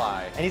not gonna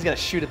lie. And he's gonna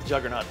shoot at the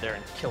Juggernaut there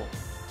and kill him.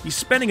 He's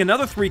spending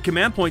another 3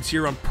 command points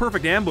here on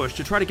Perfect Ambush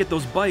to try to get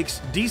those bikes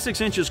D6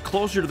 inches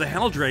closer to the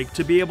Helldrake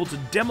to be able to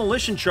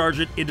demolition charge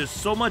it into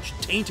so much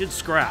tainted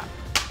scrap.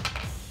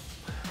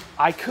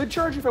 I could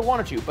charge if I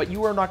wanted to, but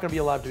you are not going to be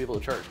allowed to be able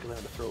to charge because I'm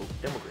going to throw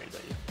demo grenades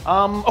at you.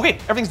 Okay,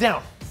 everything's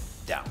down.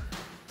 Down.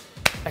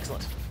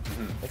 Excellent.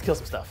 Let's kill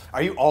some stuff.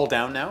 Are you all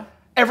down now?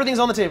 Everything's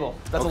on the table.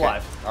 That's Okay.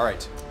 alive. All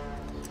right.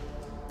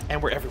 And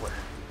we're everywhere.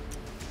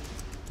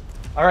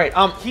 All right,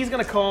 he's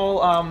going to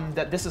call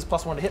that this is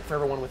 +1 to hit for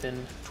everyone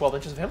within 12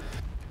 inches of him.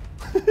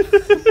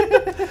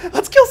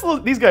 Let's kill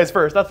these guys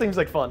first. That seems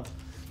like fun.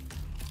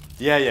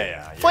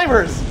 Yeah.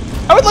 Flamers!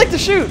 I would like to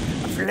shoot!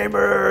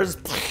 Flamers!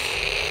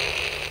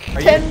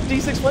 10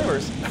 D6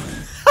 flamers.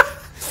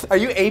 Are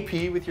you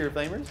AP with your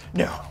flamers?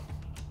 No.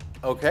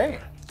 Okay.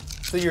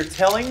 So you're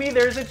telling me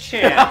there's a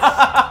chance.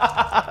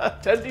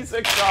 10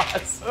 D6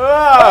 shots. Do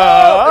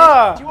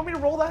you want me to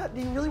roll that? Do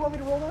you really want me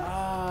to roll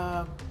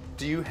that?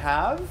 Do you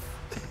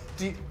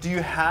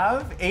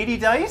have 80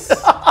 dice?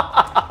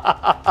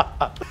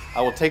 I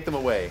will take them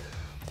away.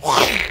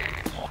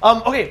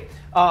 Okay,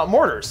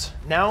 mortars.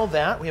 Now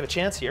that we have a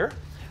chance here,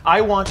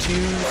 I want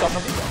to stop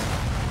these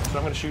guys. So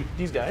I'm going to shoot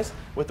these guys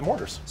with the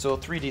mortars. So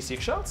 3 D6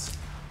 shots.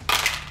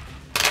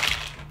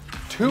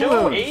 2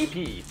 No wounds.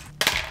 AP.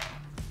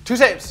 2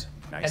 saves.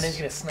 Nice. And then he's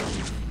going to snipe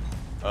you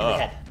in the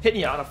head. Hitting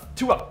you on a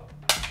 2-up.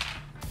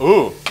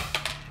 Ooh.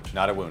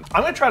 Not a wound.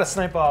 I'm going to try to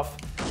snipe off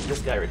this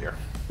guy right here.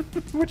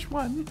 Which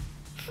one?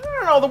 I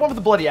don't know, the one with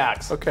the bloody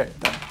axe. Okay,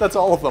 that's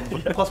all of them.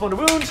 +1 to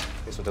wound.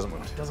 Okay, so it doesn't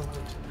wound. Doesn't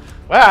wound.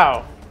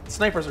 Wow.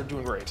 Snipers are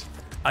doing great.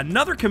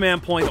 Another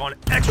command point on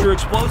extra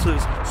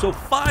explosives, so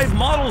 5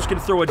 models can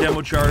throw a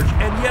demo charge,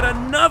 and yet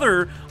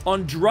another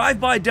on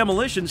drive-by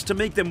demolitions to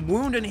make them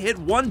wound and hit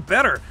 1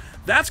 better.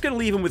 That's going to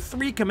leave him with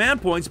 3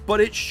 command points, but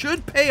it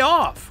should pay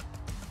off.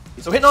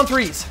 So hitting on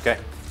 3s. Okay.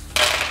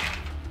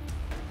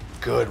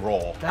 Good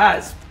roll.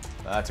 That's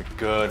a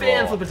good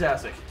roll.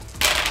 fan-flippantastic.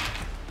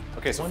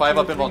 Okay, so 5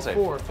 up and 1 save.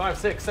 4, 5,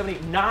 6, 7,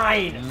 8,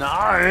 9.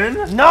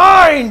 9?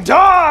 9!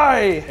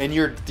 Die! And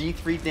your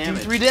D3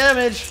 damage. D3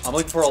 damage. I'm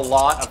looking for a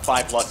lot of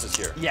 5 pluses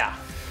here. Yeah.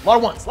 A lot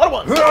of ones. A lot of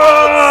ones.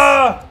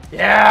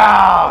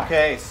 Yeah.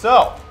 Okay,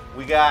 so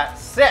we got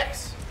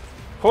 6.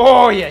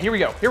 Oh, yeah. Here we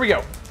go. Here we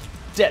go.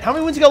 Dead. How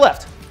many wounds you got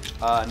left?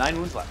 9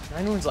 wounds left.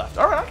 9 wounds left.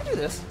 All right, I can do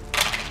this.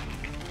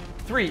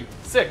 3,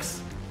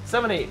 6,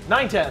 7, 8,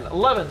 9, 10,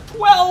 11,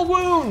 12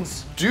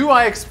 wounds. Do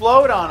I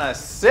explode on a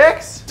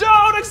 6?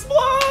 Don't explode!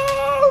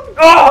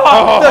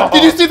 Oh!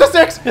 Did you see the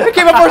 6? It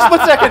came up for a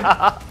split second.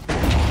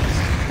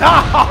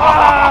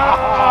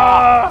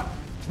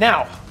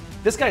 Now,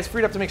 this guy's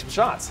freed up to make some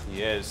shots.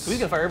 He is. So he's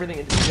gonna fire everything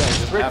into these guys.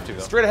 Straight, have to, though.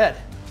 straight ahead.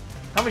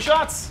 How many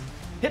shots?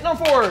 Hitting on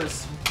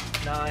 4s.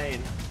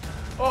 9.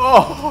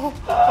 Oh!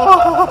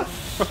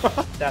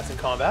 That's in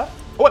combat.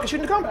 Oh, I can shoot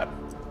into combat.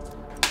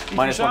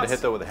 -1 to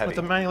hit though with a heavy. With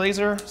the mining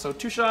laser, so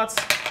 2 shots.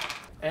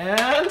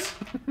 And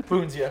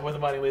wounds you with a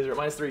mining laser at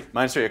 -3.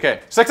 -3,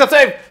 okay. 6 up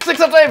save! 6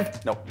 up save!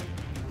 Nope.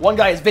 1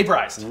 guy is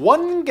vaporized.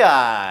 1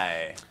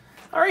 guy.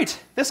 All right,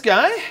 this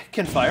guy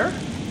can fire.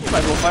 You might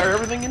as well fire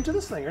everything into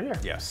this thing right here.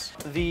 Yes.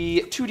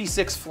 The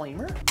 2d6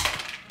 flamer.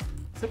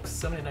 6,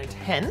 7, 8, 9,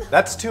 10.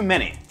 That's too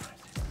many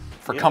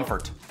for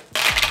comfort.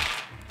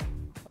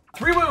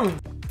 3 wounds.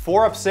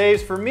 4 up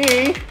saves for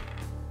me.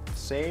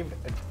 save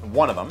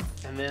one of them.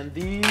 And then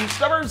the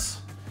Stubbers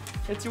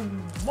hits you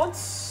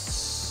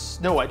once.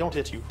 No, I don't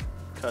hit you,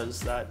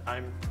 because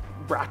I'm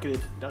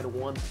bracketed down to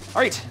 1. All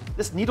right,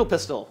 this needle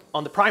pistol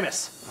on the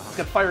Primus. It's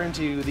gonna fire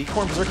into the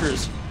Khorne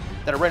Berserkers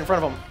that are right in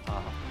front of him.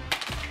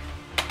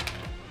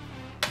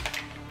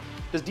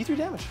 Does D3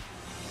 damage.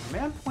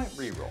 Command point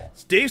reroll.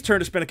 It's Dave's turn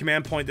to spend a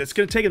command point that's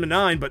going to take him to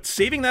 9, but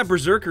saving that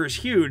Berserker is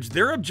huge.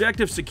 Their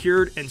objective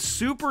secured and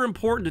super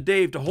important to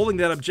Dave to holding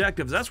that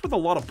objective. That's worth a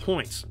lot of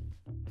points.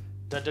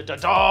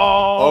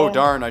 Oh,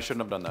 darn, I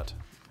shouldn't have done that.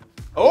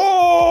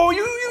 Oh,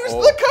 you used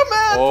the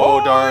command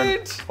point! Darn.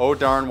 Oh,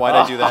 darn, why'd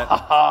I do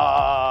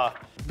that?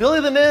 Billy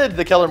the Nid,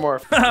 the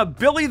Xenomorph.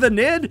 Billy the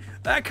Nid?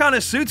 That kind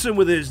of suits him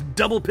with his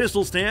double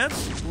pistol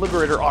stance.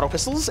 Liberator auto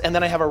pistols, and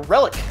then I have a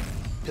Relic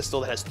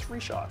pistol that has 3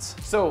 shots.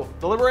 So,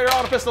 the Liberator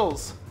auto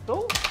pistols.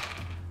 Oh,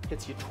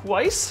 hits you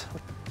twice.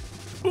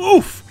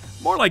 Oof!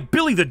 More like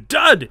Billy the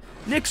Dud.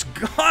 Nick's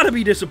gotta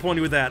be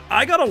disappointed with that.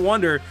 I gotta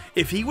wonder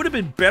if he would have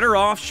been better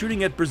off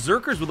shooting at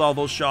Berserkers with all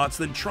those shots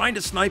than trying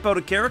to snipe out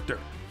a character.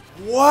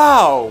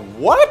 Wow,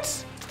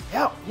 what?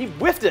 Yeah, he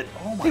whiffed it.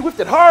 Oh my, he whiffed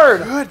it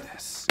hard.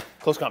 Goodness.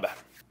 Close combat.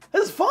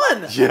 This is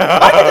fun. Yeah.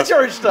 I get to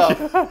charge stuff.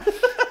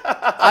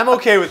 I'm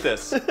okay with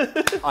this.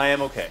 I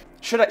am okay.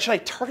 Should I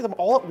target them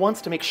all at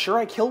once to make sure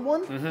I kill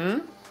one? Mm-hmm.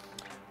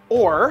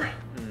 Or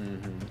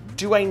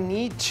do I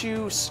need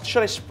to,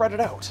 should I spread it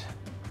out?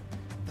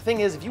 The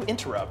thing is, if you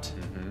interrupt,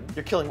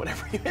 you're killing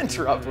whatever you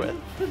interrupt with.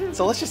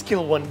 So let's just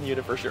kill one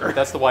unit for sure.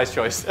 That's the wise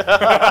choice.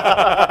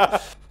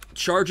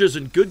 Charges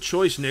and good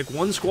choice, Nick.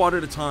 One squad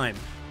at a time.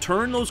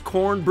 Turn those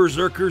Khorne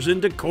Berserkers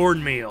into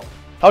cornmeal.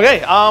 Okay,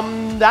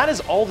 that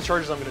is all the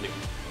charges I'm gonna do.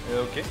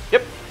 Okay.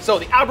 Yep, so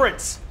the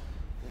Aberrants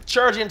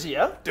charge into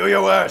you. Do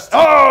your worst.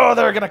 Oh,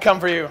 they're gonna come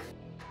for you.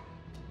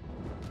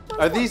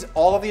 Are these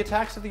all of the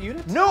attacks of the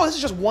unit? No, this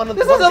is just one of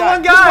the This is the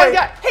one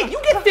guy. Hey, you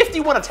get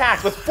 51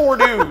 attacks with 4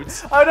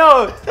 dudes. I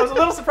know. I was a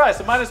little surprised.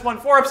 So -1,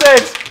 4 up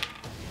saves.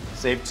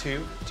 Save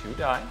 2, 2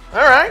 die. All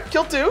right,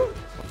 kill 2.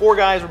 4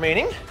 guys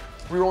remaining.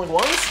 Rerolling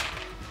 1s.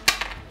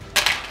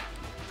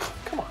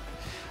 Come on.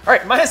 All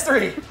right,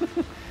 -3.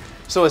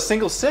 So a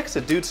single 6,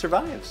 a dude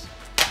survives.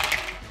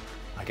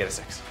 I get a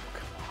 6.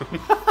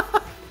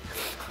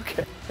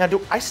 Okay. Now,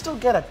 do I still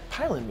get a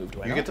pile-in move?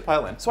 Do I? You get to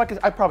pile in. So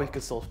I probably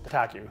could still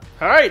attack you.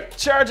 All right,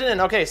 charging in.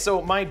 Okay,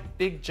 so my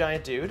big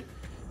giant dude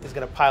is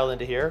gonna pile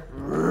into here.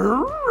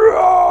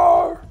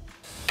 All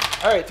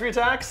right, 3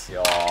 attacks.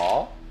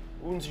 Y'all.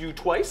 Wounds you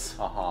twice.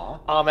 Uh-huh.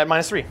 At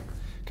 -3.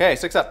 Okay,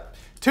 6 up.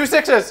 2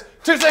 6s!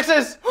 2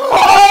 6s!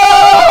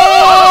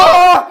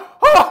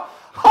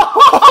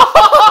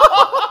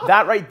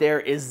 That right there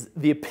is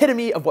the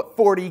epitome of what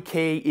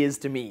 40k is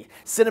to me.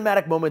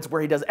 Cinematic moments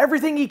where he does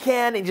everything he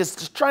can and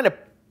just trying to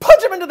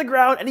punch him into the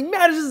ground and he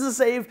manages to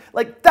save.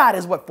 Like, that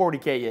is what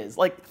 40k is.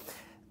 Like,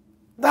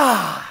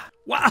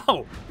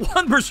 Wow!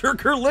 One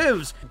Berserker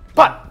lives!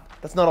 But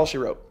that's not all she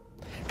wrote.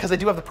 Because I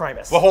do have the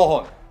Primus. Well,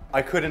 hold on.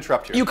 I could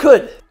interrupt you. You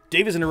could.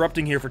 Dave is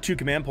interrupting here for 2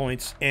 command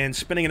points and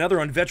spending another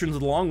on Veterans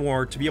of the Long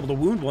War to be able to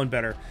wound one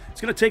better.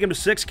 It's going to take him to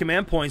 6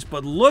 command points,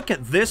 but look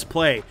at this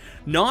play.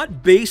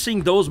 Not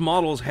basing those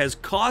models has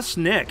cost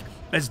Nick,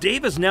 as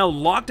Dave has now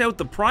locked out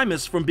the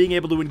Primus from being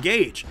able to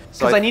engage.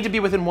 Because I need to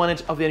be within 1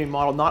 inch of the enemy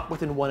model, not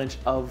within 1 inch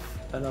of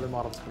another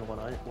model that's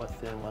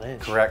within 1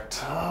 inch.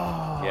 Correct.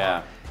 Oh.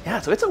 Yeah.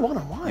 Yeah, so it's a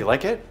one-on-one. You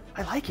like it?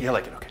 I like it. You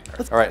like it, okay.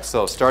 All right,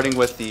 so starting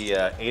with the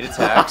 8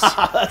 attacks.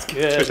 That's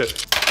good.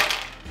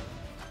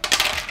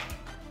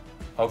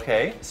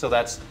 Okay, so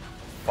that's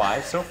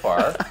 5 so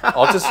far.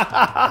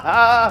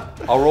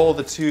 I'll roll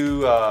the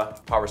 2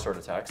 power sword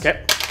attacks.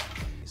 Okay.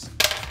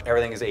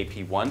 Everything is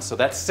AP 1, so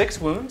that's 6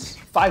 wounds.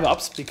 5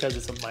 ups because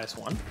it's a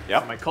 -1.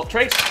 Yep. My cult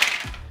trait.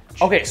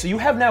 Okay, so you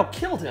have now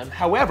killed him.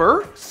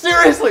 However,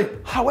 Seriously?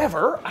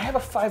 I have a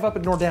 5 up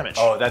and no damage.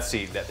 Oh, there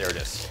it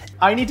is.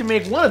 I need to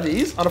make one of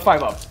these on a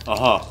 5 up.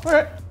 Uh-huh. All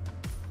right.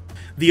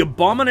 The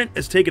Abominant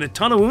has taken a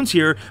ton of wounds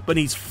here, but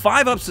needs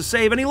 5 ups to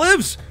save, and he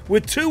lives!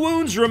 With 2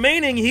 wounds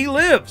remaining, he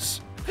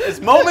lives! It's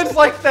moments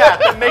like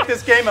that make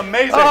this game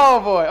amazing. Oh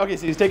boy. Okay,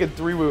 so he's taken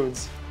 3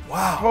 wounds.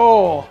 Wow.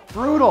 Oh,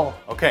 brutal.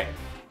 Okay.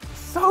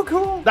 So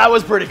cool. That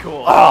was pretty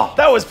cool. Oh.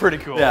 That was pretty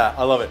cool. Yeah,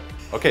 I love it.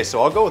 Okay,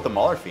 so I'll go with the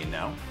Mauler Fiend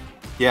now.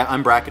 Yeah,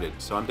 I'm bracketed,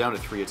 so I'm down to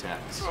 3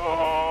 attacks.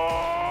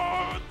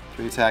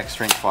 3 attacks,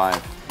 strength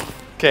 5.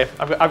 Okay,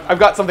 I've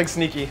got something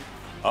sneaky.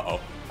 Uh-oh.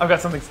 I've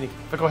got something sneaky,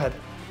 but go ahead.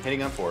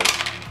 Hitting on 4.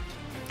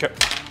 Okay.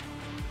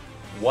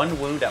 1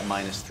 wound at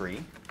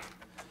 -3.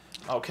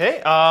 Okay,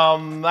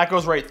 that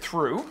goes right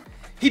through.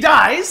 He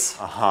dies.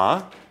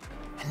 Uh-huh.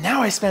 And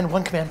now I spend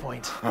 1 command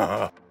point.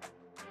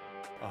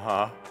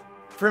 Uh-huh.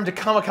 For him to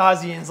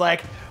kamikaze and he's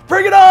like,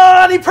 bring it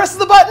on! He presses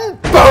the button.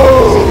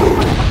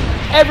 Boom!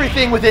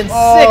 Everything within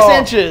 6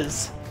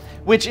 inches,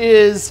 which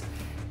is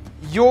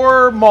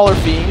your Mauler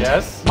Fiend,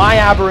 Yes. my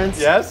Aberrants,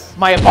 Yes.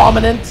 my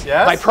Abominant,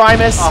 Yes. my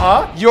Primus,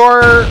 Berserker.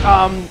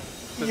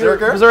 your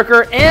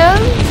Berserker,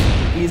 and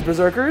these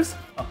Berserkers,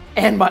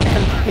 and my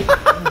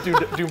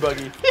Doom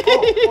Buggy.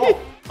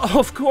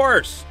 Of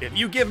course! If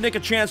you give Nick a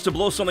chance to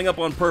blow something up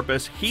on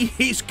purpose,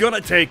 he's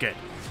gonna take it.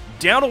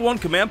 down to 1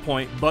 command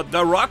point, but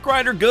the Rock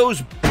Rider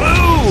goes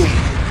boom!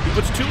 He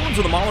puts 2 wounds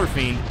on the Mauler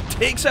Fiend,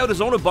 takes out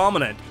his own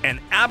Abominant, and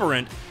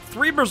Aberrant,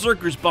 3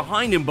 Berserkers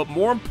behind him, but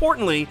more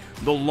importantly,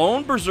 the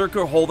lone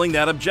Berserker holding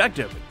that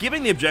objective,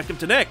 giving the objective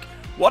to Nick.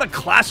 What a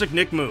classic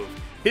Nick move.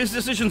 His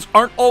decisions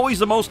aren't always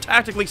the most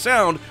tactically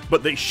sound,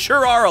 but they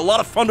sure are a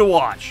lot of fun to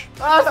watch.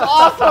 That's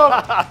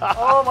awesome!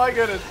 Oh my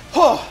goodness.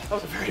 That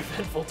was a very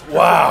eventful turn.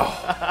 Wow.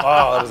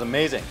 Wow, that was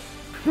amazing.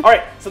 All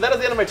right, so that is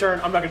the end of my turn.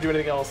 I'm not gonna do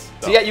anything else.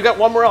 So yeah, you got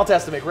one more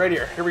test to make right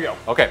here. Here we go.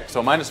 Okay,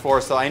 so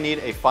 -4, so I need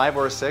a 5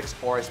 or a 6,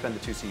 or I spend the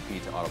 2 CP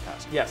to auto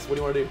pass. Yes, what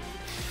do you want to do?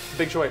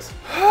 Big choice.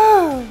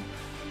 I'm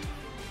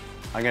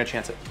gonna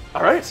chance it.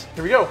 All right,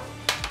 here we go.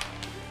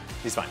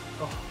 He's fine.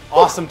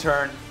 Awesome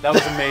turn. That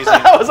was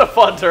amazing. That was a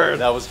fun turn.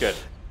 That was good.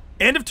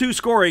 End of 2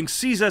 scoring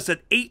sees us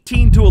at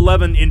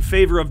 18-11 in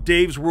favor of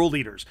Dave's World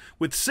Eaters,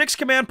 with 6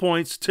 command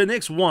points to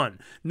Nick's 1.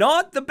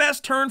 Not the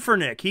best turn for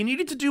Nick. He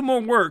needed to do more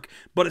work,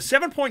 but a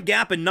 7-point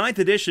gap in 9th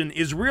edition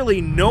is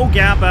really no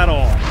gap at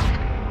all.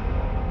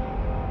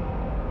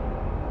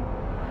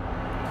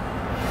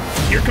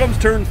 Here comes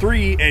turn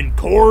 3, and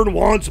Khorne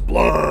wants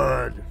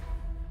blood.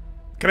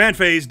 Command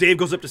phase, Dave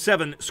goes up to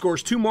 7,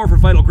 scores 2 more for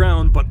Vital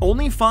Ground, but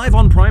only 5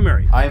 on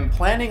primary. I'm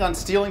planning on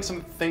stealing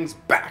some things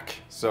back.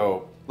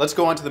 So let's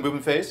go on to the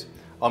movement phase.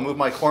 I'll move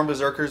my Khorne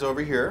Berserkers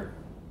over here.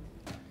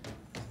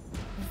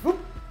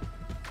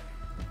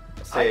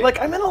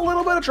 I'm in a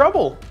little bit of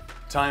trouble.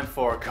 Time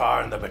for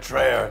Khorne the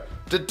Betrayer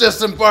to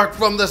disembark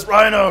from this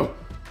rhino.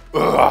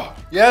 Ugh.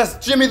 Yes,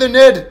 Jimmy the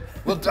Nid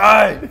will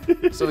die.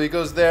 So he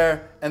goes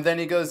there, and then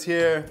he goes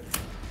here.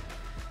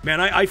 Man,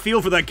 I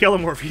feel for that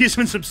Xenomorph. He's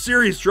in some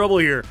serious trouble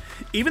here.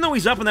 Even though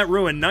he's up in that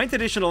ruin, 9th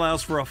edition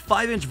allows for a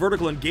 5-inch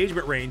vertical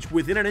engagement range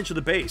within an inch of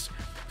the base.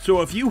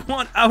 So if you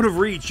want out of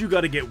reach, you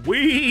gotta get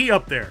way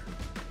up there.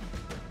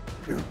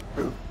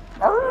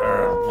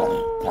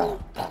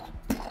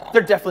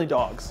 They're definitely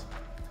dogs.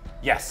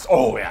 Yes.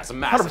 Oh, yeah, it's a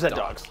massive 100% dog.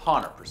 dogs.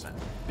 100%.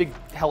 Big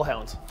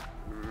hellhounds.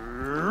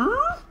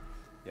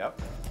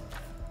 Yep.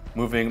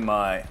 Moving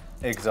my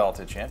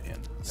Exalted Champion.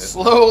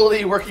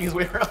 Slowly working his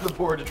way around the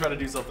board to try to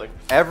do something.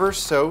 Ever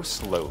so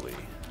slowly.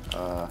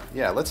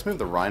 Yeah, let's move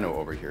the Rhino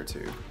over here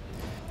too.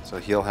 So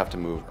he'll have to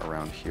move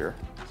around here.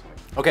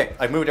 Okay,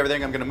 I've moved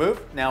everything I'm gonna move.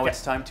 Now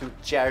it's time to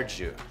charge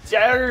you.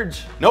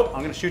 Charge! Nope,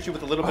 I'm gonna shoot you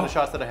with a little bit of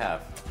shots that I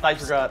have. I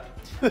forgot.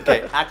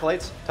 Okay,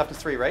 Acolytes, toughness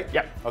 3, right?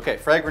 Yeah. Okay,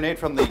 Frag Grenade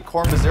from the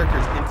Khorne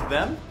Berserkers into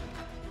them.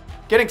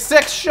 Getting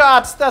 6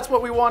 shots, that's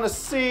what we want to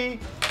see.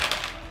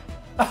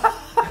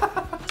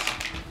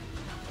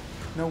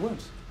 No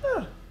wounds.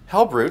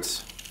 Hell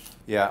Brutes.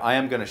 Yeah, I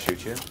am gonna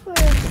shoot you.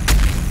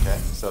 Okay,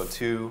 so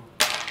 2.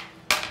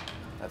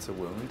 That's a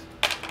wound.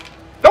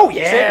 Oh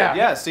yeah!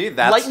 Yeah, see,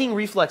 that's... Lightning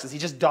reflexes. He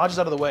just dodges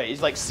out of the way.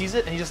 He's like, sees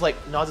it, and he just like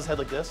nods his head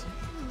like this.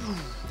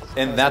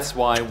 And that's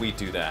why we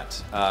do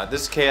that.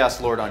 This Chaos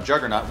Lord on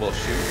Juggernaut will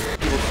shoot.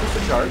 He will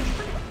supercharge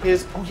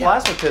his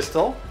plasma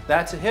pistol.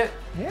 That's a hit.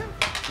 Yeah.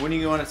 When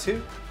you go on a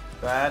 2,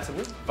 that's a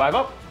win. 5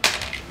 up.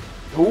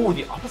 Ooh,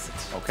 the opposite.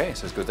 Okay,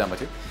 so this goes down by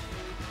 2.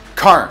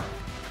 Khorne.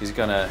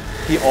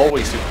 He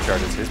always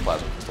supercharges his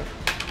plasma pistol.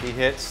 He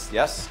hits,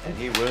 yes, and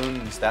he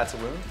wounds. That's a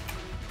wound.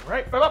 All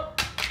right, 5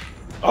 up.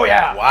 Oh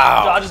yeah.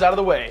 Wow. Dodges out of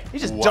the way.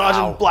 He's just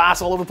dodging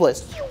blasts all over the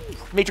place.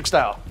 Matrix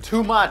style.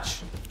 Too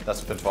much. That's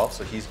within 12,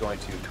 so he's going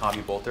to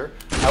Combi Bolter.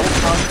 I will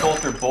Combi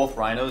Bolter both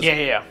Rhinos.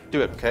 Yeah.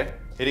 Do it. Okay.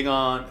 Hitting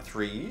on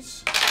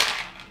 3s.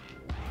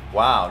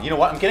 Wow. You know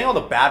what? I'm getting all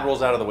the bad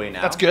rolls out of the way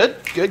now. That's good.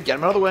 Good. Get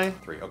him out of the way.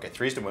 3. Okay,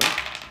 3s to wound.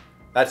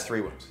 That's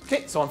 3 wounds.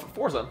 Okay, so on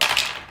 4's on.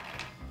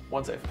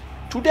 1 save.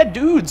 2 dead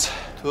dudes.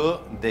 2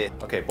 dead.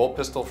 Okay, Bolt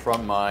Pistol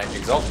from my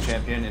Exalted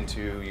Champion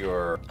into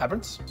your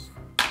Aberrants.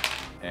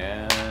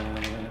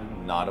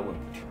 And not a wound.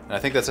 And I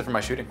think that's it for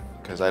my shooting,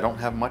 because I don't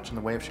have much in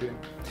the way of shooting.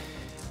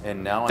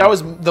 And now that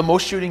was the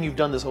most shooting you've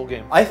done this whole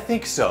game. I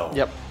think so.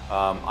 Yep.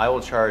 I will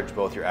charge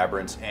both your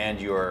Aberrants and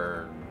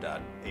your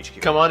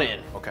HQ. Come on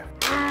in. Okay.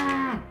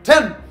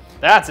 10!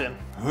 That's in.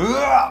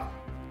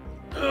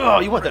 Oh,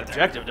 you want that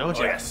objective, don't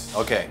you? Yes.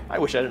 Okay. I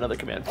wish I had another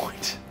command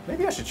point.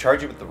 Maybe I should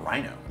charge you with the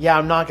Rhino. Yeah,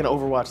 I'm not going to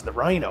Overwatch the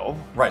Rhino.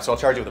 Right, so I'll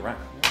charge you with the Rhino.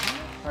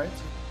 All right.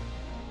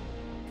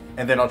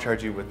 And then I'll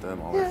charge you with the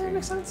Mauler Yeah, Fiend. that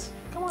makes sense.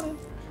 Come on in.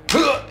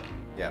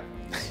 Yeah,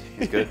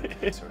 he's good.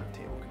 Sort of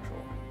table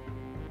control.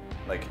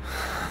 Like,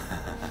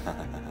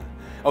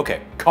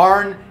 okay,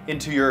 Khorne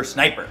into your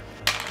Sniper.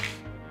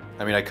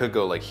 I mean, I could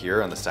go like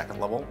here on the 2nd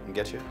level and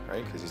get you,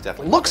 right? Because he's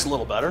definitely looks a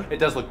little better. It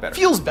does look better.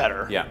 Feels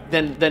better. Yeah.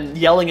 Than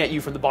yelling at you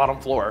from the bottom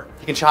floor.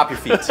 He can chop your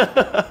feet.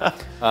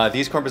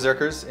 These Khorne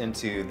Berserkers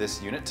into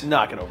this unit.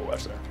 Not gonna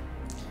Overwatch there.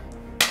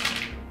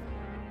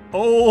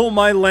 Oh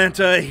my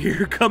Lanta,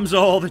 here comes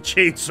all the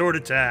chainsword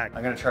attack.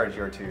 I'm gonna charge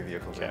your 2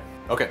 vehicles. Okay.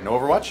 Okay, no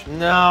Overwatch?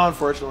 No,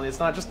 unfortunately, it's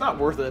just not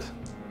worth it.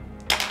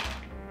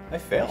 I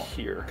fail.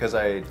 Here. Because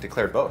I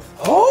declared both.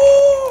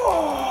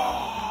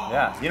 Oh!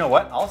 Yeah, you know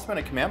what? I'll spend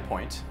a command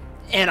point.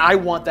 And I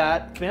want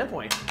that command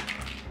point.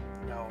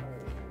 No.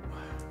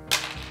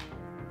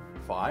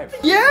 5.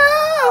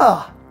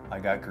 Yeah! I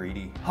got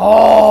greedy.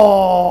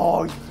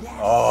 Oh,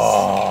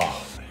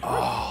 yes!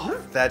 Oh.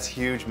 That's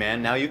huge,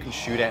 man. Now you can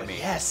shoot at me.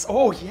 Yes.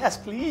 Oh, yes,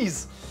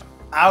 please.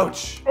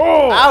 Ouch.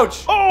 Oh.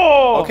 Ouch.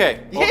 Oh.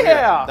 Okay. over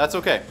Yeah. here. That's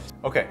okay.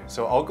 Okay,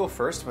 so I'll go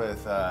first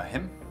with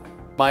him.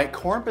 My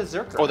Khorne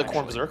Berserker. Oh, the actually.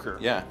 Khorne Berserker.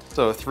 Yeah.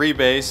 So 3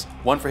 base,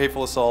 1 for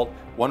Hateful Assault,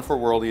 1 for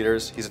World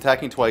Eaters. He's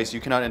attacking twice.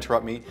 You cannot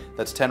interrupt me.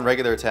 That's 10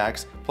 regular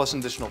attacks, plus an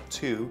additional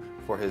 2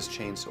 for his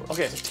chainsaw.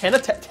 Okay, so 10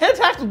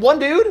 attacks with one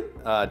dude?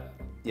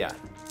 Yeah.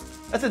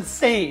 That's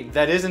insane.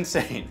 That is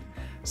insane.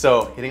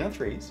 So, hitting on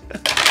 3s.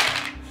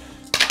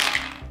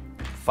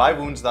 5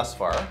 wounds thus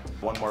far.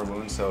 1 more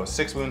wound, so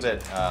 6 wounds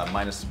at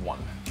 -1.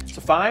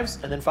 So 5s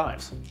and then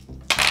 5s.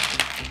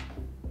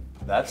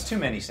 That's too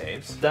many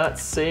saves. That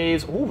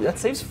saves, ooh, that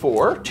saves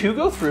 4. 2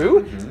 go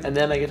through, and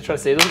then I get to try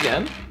to save those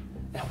again.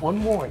 And 1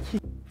 more.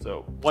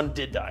 So 1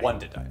 did die. 1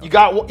 did die. Okay. You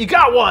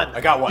got 1.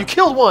 I got 1. You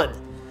killed 1.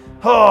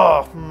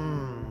 Oh,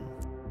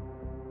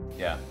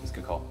 Yeah, it's a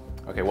good call.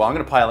 Okay, well, I'm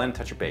going to pile in,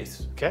 touch your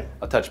base. Okay.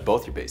 I'll touch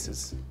both your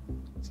bases,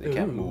 so you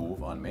can't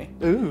move on me.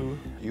 Ooh.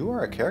 You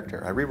are a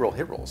character. I reroll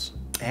hit rolls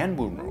and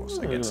wound rolls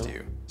against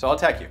you. So I'll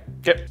attack you.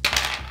 Okay.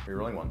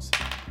 Rerolling once.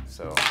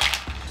 So.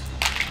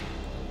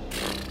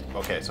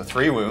 Okay, so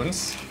 3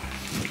 wounds.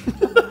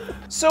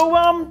 So,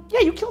 yeah,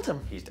 you killed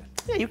him. He's dead.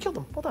 Yeah, you killed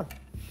him. Well done.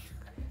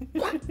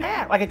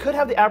 Yeah, like I could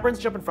have the aberrants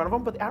jump in front of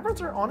him, but the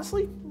aberrants are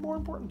honestly more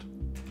important.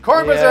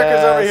 Khorne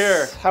Berserker's over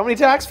here. How many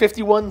attacks?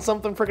 51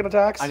 something freaking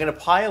attacks? I'm gonna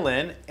pile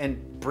in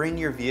and bring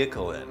your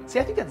vehicle in. See,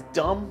 I think that's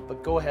dumb,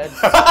 but go ahead.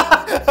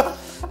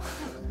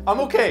 I'm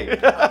okay.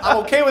 I'm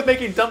okay with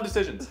making dumb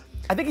decisions.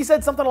 I think he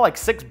said something like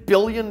 6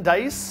 billion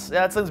dice.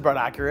 Yeah, that sounds about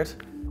accurate.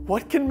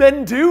 What can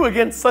men do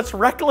against such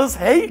reckless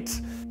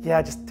hate?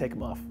 Yeah, just take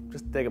him off.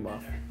 Just take him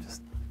off.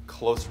 Just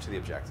Closer to the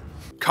objective.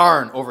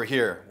 Karn over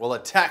here will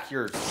attack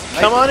your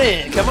sniper. come on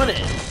in. Come on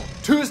in.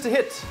 2s to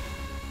hit.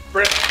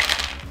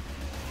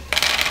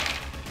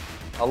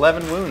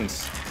 11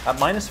 wounds at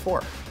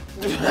 -4.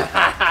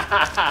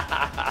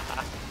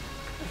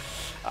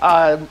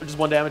 Just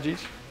 1 damage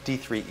each.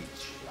 D3 each.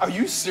 Are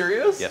you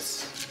serious?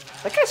 Yes.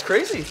 That guy's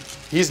crazy.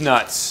 He's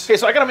nuts. Okay,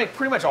 so I gotta make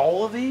pretty much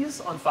all of these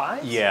on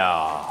 5?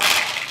 Yeah.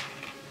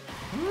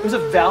 It was a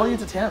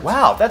valiant attempt.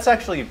 Wow, that's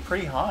actually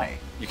pretty high.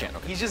 You can't.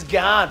 Okay. He's just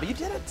gone, but you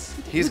did it.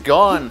 He's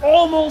gone.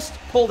 Almost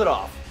pulled it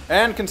off.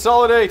 And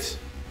consolidate.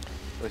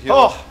 So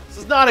Oh, this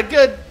is not a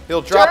good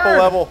he'll drop turn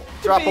a level.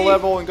 to Drop a be.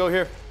 level and go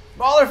here.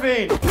 Mauler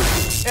Fiend!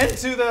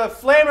 Into the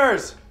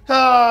flamers!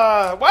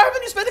 Why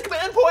haven't you spent a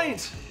command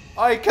point?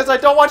 Because I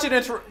don't want you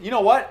to You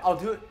know what? I'll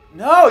do it.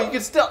 No, you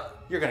can still.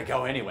 You're gonna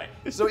go anyway.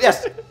 So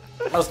yes,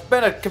 I'll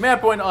spend a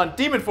command point on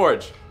Demon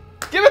Forge.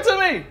 Give it to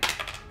me!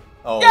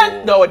 Oh.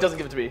 Yeah. No, it doesn't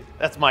give it to me.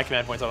 That's my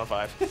command points on a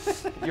 5.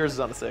 Yours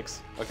is on a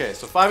 6. Okay,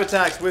 so 5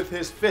 attacks with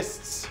his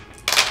fists.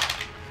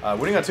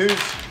 Winning on 2s.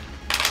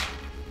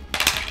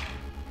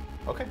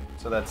 Okay,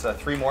 so that's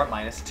 3 more at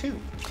 -2.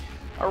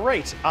 All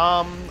right.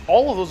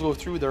 All of those go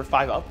through. They're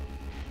 5 up.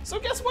 So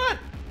guess what?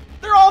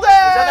 They're all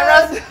dead. Is that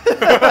the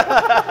rest?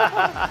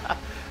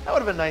 That would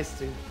have been nice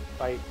to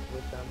fight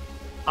with them.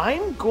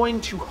 I'm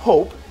going to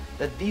hope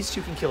that these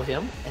 2 can kill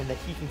him and that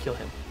he can kill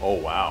him. Oh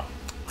wow.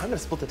 I'm gonna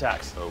split the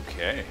attacks.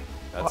 Okay.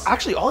 Well,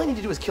 actually, all I need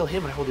to do is kill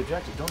him and I hold the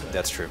objective, don't I?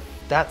 That's true.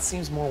 That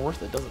seems more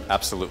worth it, doesn't it?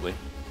 Absolutely.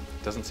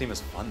 Doesn't seem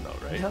as fun though,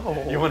 right?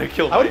 No. You want to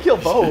kill I would me. kill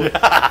both.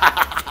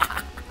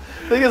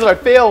 The thing is, if I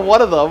fail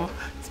one of them,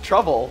 it's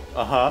trouble.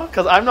 Uh-huh.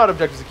 Because I'm not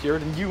objective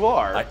secured and you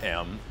are. I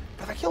am.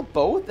 But if I kill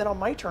both, then on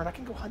my turn, I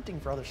can go hunting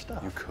for other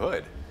stuff. You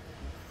could.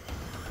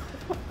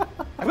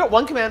 I've got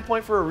 1 command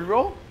point for a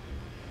reroll.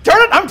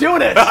 Turn it! I'm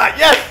doing it!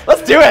 Yes!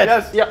 Let's do it!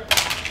 Yes. Yep.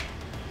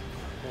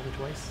 Only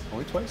twice.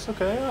 Only twice?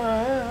 Okay,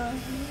 alright.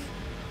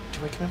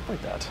 Do I command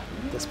point that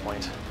at this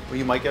point? Well,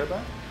 you might get it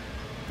back.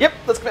 Yep,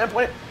 let's command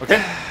point it.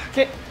 Okay.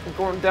 Okay, I'm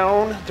going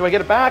down. Do I get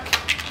it back?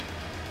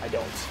 I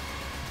don't.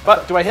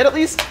 But do I hit at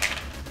least?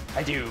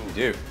 I do. You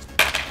do.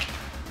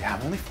 Yeah,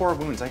 I'm only 4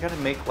 wounds. I gotta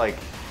make like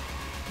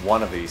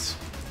 1 of these.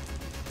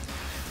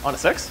 On a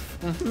 6?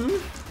 Mm-hmm.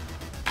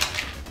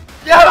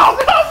 Yeah, no,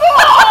 come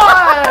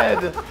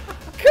on!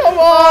 Come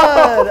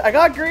on! I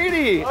got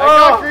greedy. I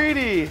got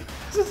greedy.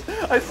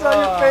 I saw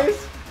your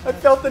face. I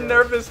felt the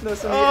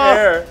nervousness in the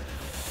air.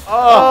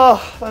 Oh,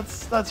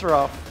 that's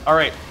rough. All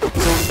right,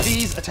 so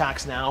these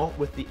attacks now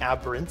with the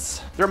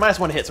aberrants, they're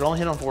 -1 to hit, so they're only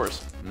hit on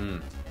 4s.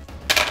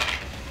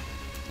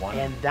 1.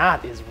 And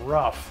that is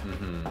rough.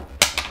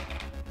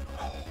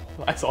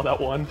 I saw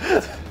that one.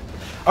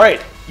 All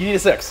right, you need a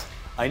 6.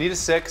 I need a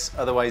 6,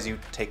 otherwise you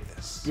take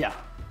this. Yeah.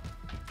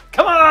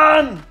 Come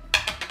on!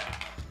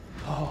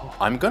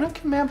 I'm gonna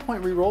command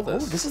point reroll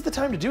this. This is the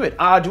time to do it.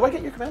 Do I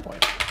get your command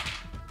point?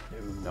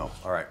 No.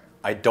 All right.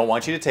 I don't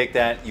want you to take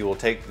that. You will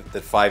take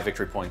the 5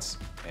 victory points.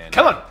 And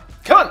Come on!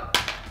 Come on!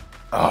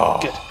 Oh.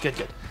 Good, good,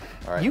 good.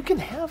 All right. You can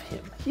have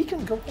him. He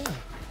can go home.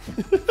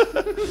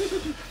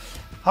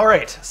 All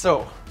right,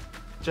 so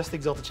just the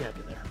Exalted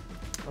Champion there.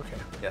 Okay.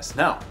 Yes.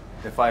 Now,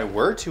 if I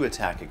were to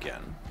attack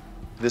again,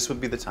 this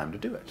would be the time to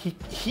do it.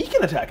 He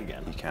can attack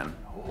again. You can.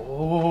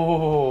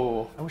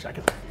 Oh, I wish I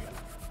could attack again.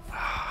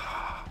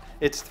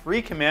 It's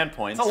 3 command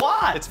points. It's a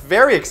lot. It's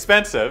very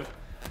expensive.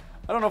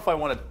 I don't know if I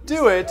want to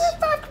do it.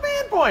 5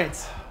 command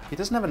points. He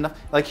doesn't have enough.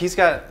 Like, he's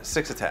got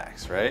 6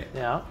 attacks, right?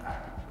 Yeah.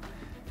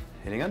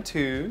 Hitting on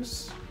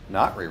 2s,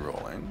 not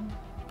re-rolling.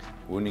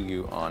 Wounding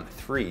you on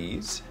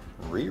 3s,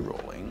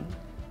 re-rolling.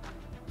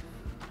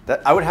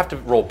 That I would have to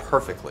roll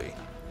perfectly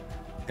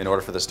in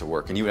order for this to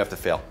work, and you would have to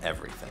fail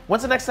everything.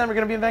 When's the next time you're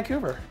going to be in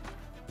Vancouver?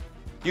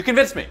 You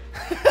convinced me.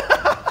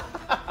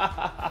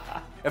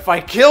 If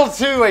I kill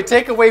 2, I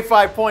take away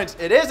 5 points.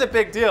 It is a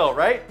big deal,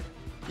 right?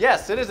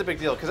 Yes, it is a big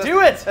deal. Do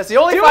it! That's the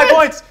only Do 5 it!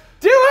 points.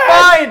 Do it!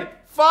 Fine,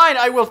 fine,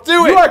 I will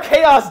do it. You are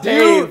Chaos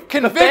Dave. You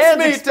convinced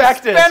me to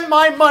spend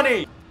my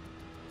money.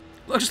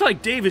 Looks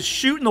like Dave is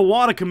shooting the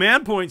wad of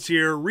command points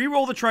here.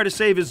 Reroll to try to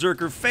save his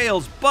Zerker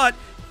fails, but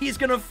he's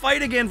going to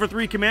fight again for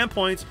 3 command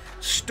points.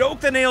 Stoke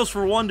the nails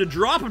for 1 to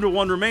drop him to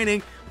 1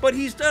 remaining, but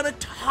he's done a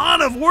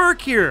ton of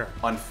work here.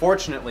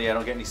 Unfortunately, I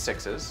don't get any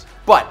 6s,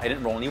 but I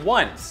didn't roll any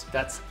 1s.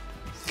 That's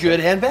good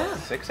and bad.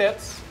 6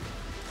 hits.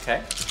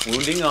 Okay.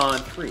 Wounding on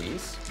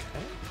 3s.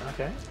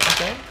 Okay.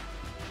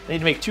 I need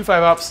to make 2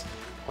 5-ups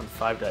on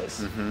 5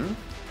 dice. Mm-hmm.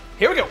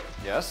 Here we go.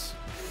 Yes.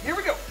 Here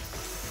we go.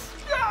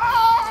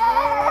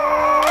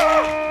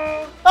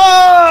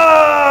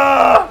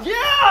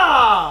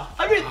 Yeah!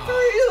 I made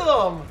 3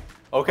 of them.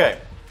 Okay,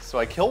 so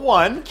I kill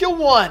 1. Kill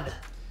 1.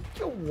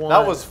 Kill 1.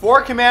 That was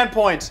 4 command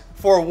points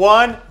for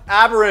 1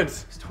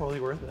 aberrant. It's totally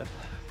worth it.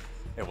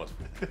 It was.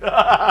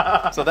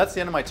 So that's the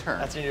end of my turn.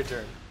 That's in your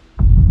turn.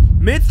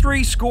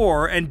 Mid-3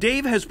 score, and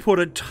Dave has put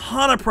a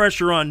ton of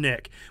pressure on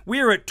Nick. We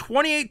are at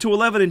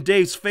 28-11 in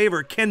Dave's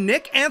favor. Can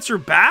Nick answer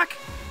back?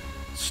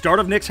 Start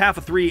of Nick's half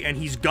of 3, and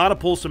he's got to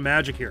pull some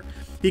magic here.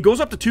 He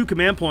goes up to 2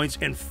 command points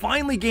and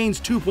finally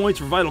gains 2 points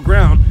for vital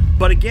ground,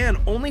 but again,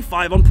 only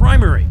 5 on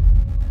primary.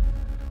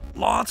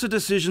 Lots of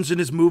decisions in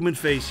his movement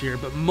phase here,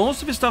 but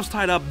most of his stuff's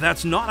tied up.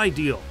 That's not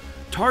ideal.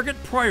 Target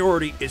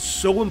priority is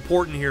so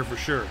important here for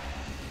sure.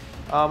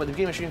 At the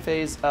beginning of shooting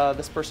phase,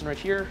 this person right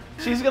here,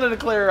 she's going to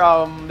declare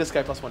this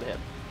guy +1 to hit.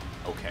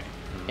 Okay.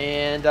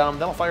 And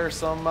that'll fire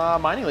some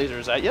mining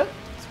lasers at you.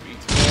 Sweet.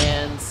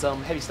 And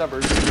some heavy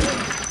stubbers.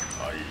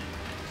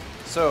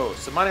 So,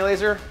 some mining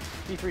laser,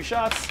 D3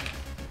 shots,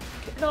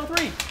 hitting on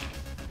 3.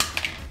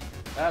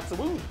 That's a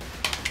wound.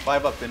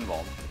 5 up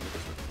involved.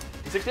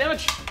 D6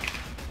 damage.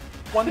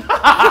 1.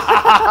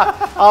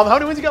 How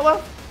many wounds you got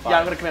left? 5. Yeah,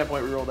 I'm going to command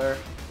point reroll there,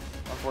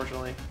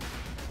 unfortunately.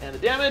 And the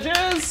damage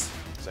is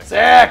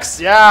 6.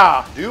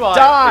 Yeah. Do I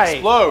Die.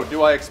 explode?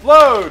 Do I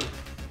explode?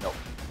 Nope.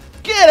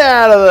 Get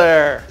out of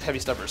there. Heavy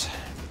stubbers.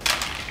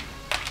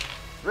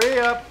 3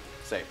 up.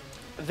 Save.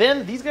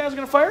 Then these guys are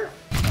going to fire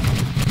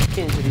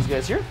into these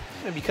guys here.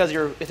 And because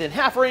you're within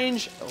half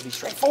range, it'll be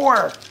straight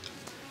 4.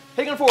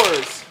 Hitting on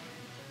 4s.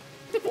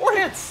 4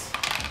 hits.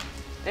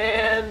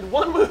 And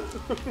 1 wound.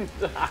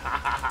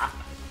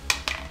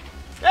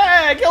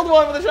 Hey, I killed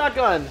 1 with a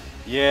shotgun.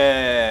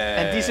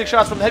 Yeah. And D6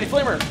 shots from the heavy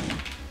flamer.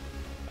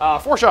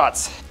 4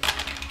 shots.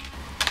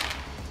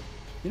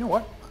 You know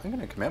what? I'm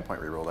going to command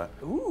point reroll that.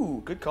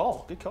 Ooh, good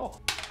call. Good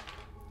call.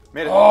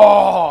 Made it.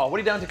 Oh, what are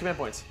you down to command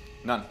points?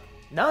 None.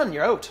 None,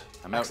 you're out.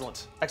 I'm out.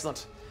 Excellent.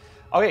 Excellent.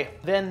 Okay,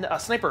 then a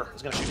sniper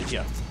is going to shoot at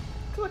you.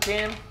 Because I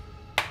can.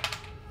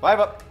 5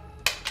 up.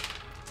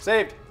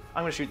 Saved.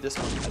 I'm going to shoot this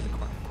one at the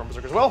Chrome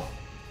Berserker as well.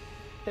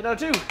 Hit on a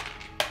 2.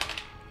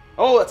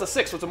 Oh, that's a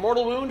 6, so it's a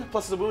mortal wound,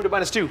 plus it's a wound at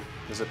 -2.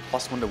 Is it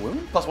 +1 to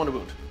wound? +1 to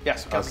wound.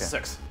 Yes, it counts as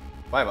Okay. 6.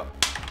 5 up.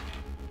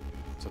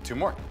 So 2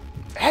 more.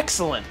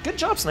 Excellent. Good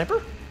job,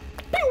 sniper.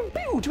 Pew,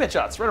 pew, 2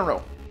 headshots, right in a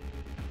row.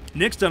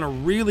 Nick's done a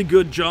really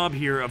good job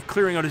here of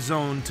clearing out his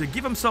zone to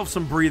give himself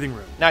some breathing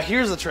room. Now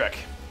here's the trick.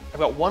 I've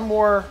got 1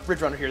 more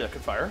Ridge Runner here that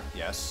could fire.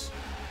 Yes.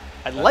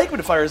 I'd like him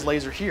to fire his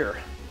laser here.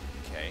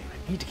 Okay.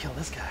 I need to kill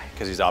this guy.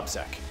 Because he's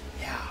OBSEC.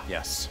 Yeah.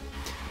 Yes.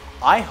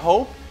 I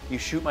hope you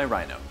shoot my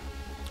rhino.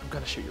 I'm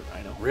going to shoot your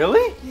rhino.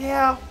 Really?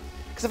 Yeah.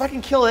 Because if I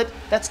can kill it,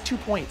 that's 2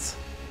 points.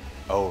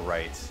 Oh,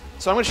 right.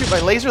 So I'm going to shoot my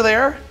laser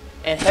there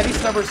and heavy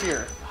stubbers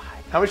here.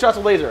 How many shots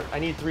with laser? I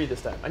need 3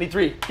 this time. I need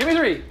 3. Give me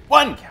 3.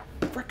 1. Yeah,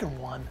 frickin'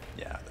 1.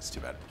 Yeah, that's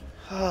too bad.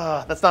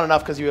 That's not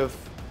enough because you have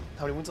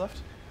how many wounds left?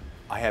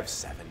 I have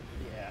 7.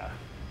 Yeah.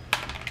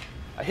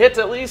 I hit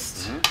at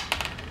least,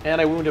 and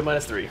I wounded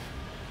 -3.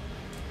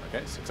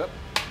 Okay, 6 up.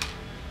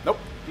 Nope.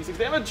 D6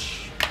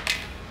 damage.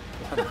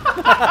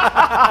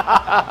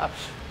 Not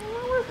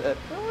worth it.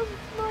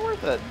 Not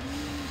worth it.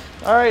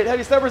 All right,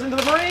 heavy stubbers into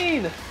the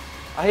Marine.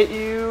 I hit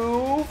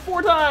you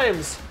 4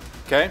 times.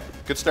 Okay,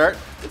 good start.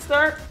 Good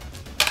start.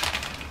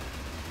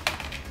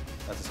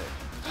 That's a save.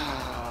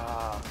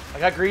 I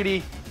got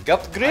greedy.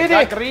 Got greedy.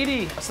 I got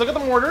greedy. I still got the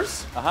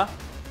mortars, Uh-huh.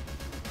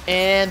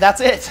 and that's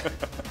it.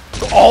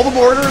 So all the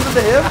mortars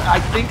into him? I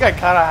think I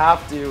kind of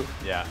have to.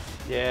 Yeah.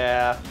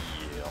 Yeah.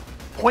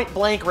 Point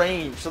blank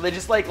range. So they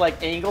just like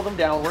angle them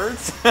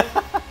downwards.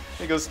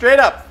 It goes straight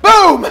up.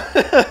 Boom!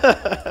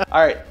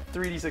 All right,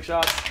 3d6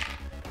 shots.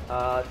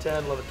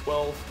 10, 11,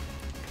 12.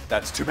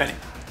 That's too many.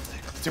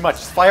 It's too much.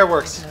 It's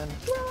fireworks. 10.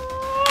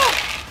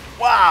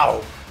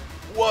 Wow.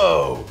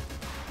 Whoa.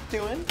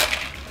 Doing.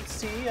 Let's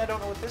see. I don't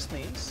know what this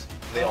means.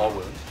 They all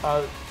wound.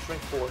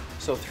 Strength 4.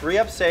 So 3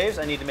 up saves.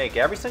 I need to make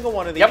every single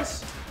one of these. Yep.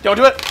 Don't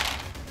do it.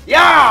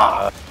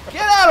 Yeah!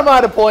 Get out of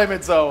my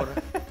deployment zone.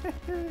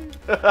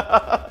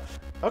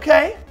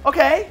 Okay,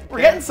 we're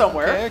getting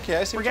somewhere. Okay,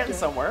 I see We're what you're getting doing.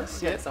 somewhere. We're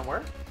getting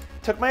somewhere.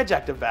 Took my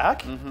objective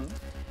back.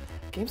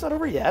 Game's not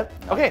over yet.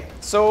 Okay,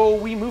 so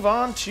we move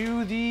on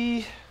to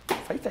the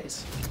fight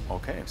phase.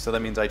 Okay, so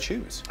that means I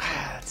choose.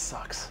 That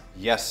sucks.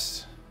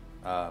 Yes.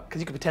 Because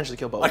you could potentially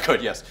kill both. I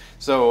could, yes.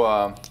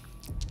 So,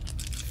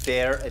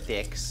 fair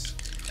attacks.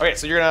 Okay,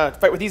 so you're gonna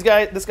fight with these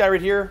guys. This guy right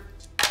here.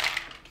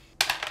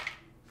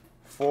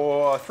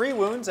 For 3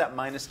 wounds at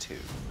 -2.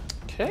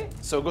 Okay,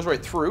 so it goes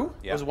right through.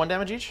 Yeah. Goes 1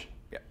 damage each.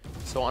 Yeah.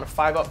 So on a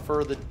 5-up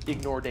for the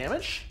ignore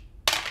damage.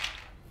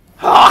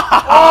 Oh!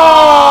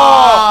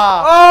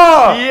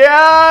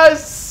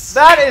 Yes!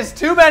 That is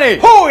too many!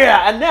 Oh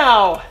yeah, and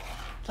now,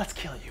 let's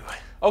kill you.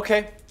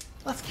 Okay,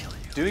 Let's kill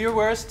you. do your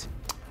worst.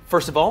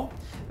 First of all,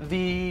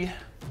 the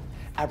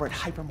aberrant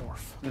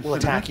hypermorph will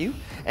attack you,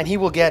 and he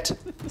will get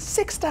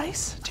 6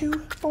 dice.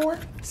 2, 4,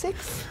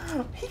 6.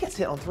 He gets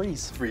hit on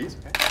 3s. 3s,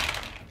 okay.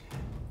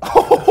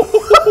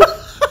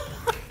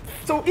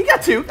 So he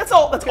got 2. That's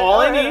all. That's all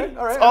I need.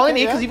 all right, That's all I okay,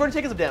 need because yeah. you've already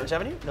taken some damage,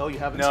 haven't you? No, you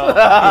haven't.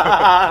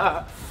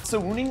 No. So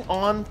wounding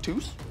on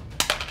 2s.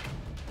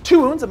 2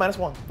 wounds at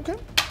 -1. Okay.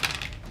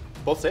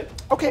 Both save?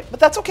 Okay, but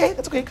that's okay.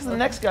 That's okay because the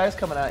next guy's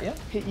coming at you.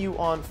 Hit you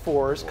on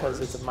 4s because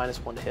it's a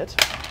 -1 to hit.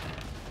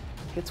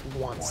 Hits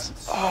once.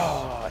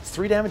 Oh, it's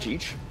 3 damage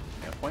each.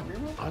 Command point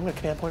reroll? I'm gonna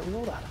command point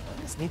reroll that.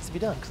 This needs to be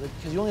done because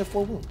you only have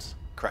 4 wounds.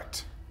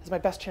 Correct. This is my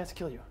best chance to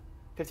kill you.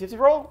 50-50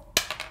 roll.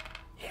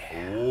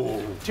 Yeah.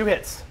 Ooh. 2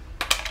 hits.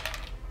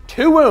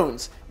 2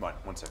 wounds. Come on,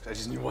 1-6. I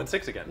just need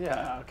 1-6 again.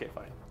 Yeah. Okay.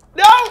 Fine.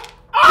 No.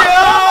 Oh,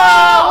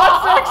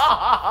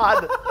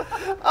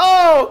 1-6.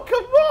 Oh,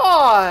 come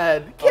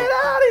on! Get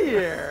out of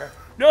here.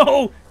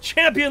 No,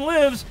 champion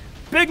lives.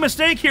 Big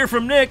mistake here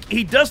from Nick.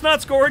 He does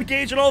not score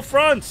engage on all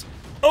fronts.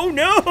 Oh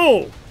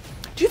no!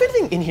 Do you have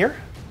anything in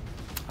here?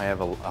 I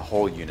have a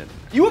whole unit.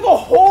 You have a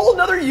whole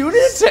another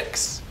unit?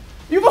 6!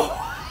 You have a.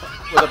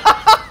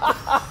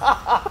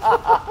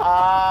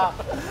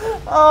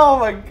 Oh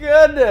my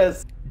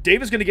goodness!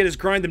 Dave is going to get his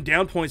grind them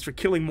down points for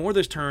killing more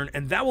this turn,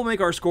 and that will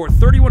make our score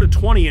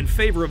 31-20 in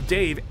favor of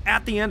Dave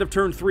at the end of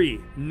turn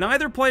 3.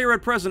 Neither player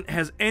at present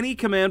has any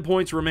command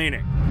points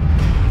remaining.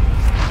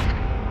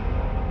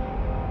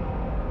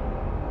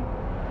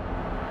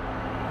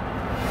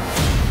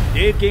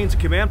 Dave gains a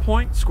command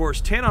point, scores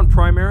 10 on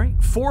primary,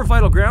 4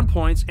 vital ground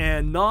points,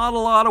 and not a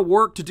lot of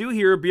work to do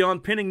here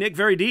beyond pinning Nick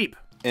very deep.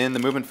 In the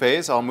movement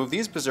phase, I'll move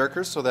these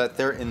berserkers so that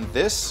they're in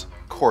this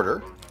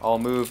quarter. I'll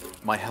move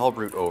my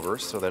Hellbrute over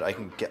so that I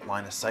can get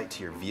line of sight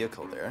to your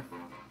vehicle there.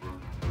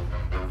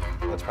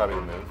 That's probably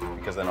the move,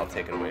 because then I'll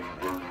take it away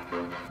from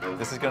you.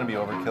 This is going to be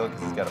overkill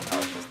because he's got a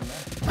power system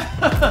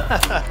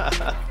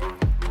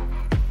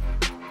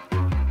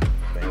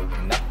there.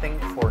 Nothing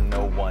for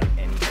no one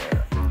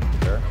anywhere.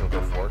 There, he'll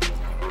go for it.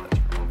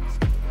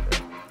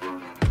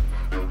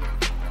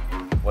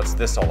 What's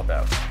this all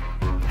about?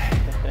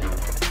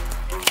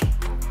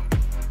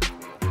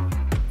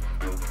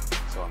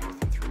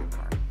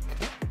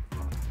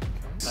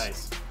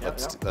 Nice.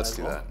 Let's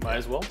do that. Might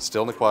as well.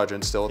 Still in the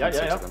quadrant, still within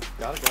 6 of them.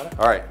 Got it.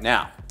 All right,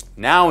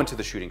 now into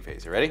the shooting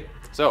phase. You ready?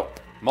 So,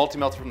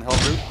 multi-melter from the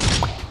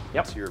Hellbrute.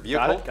 Yep. To your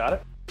vehicle. Got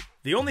it.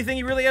 The only thing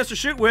he really has to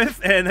shoot with,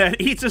 and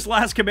that eats his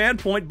last command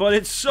point, but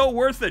it's so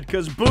worth it,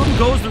 because boom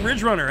goes the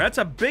Ridge Runner. That's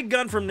a big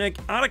gun from Nick,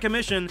 out of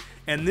commission,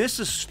 and this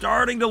is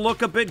starting to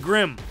look a bit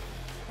grim.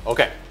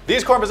 Okay,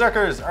 these Corn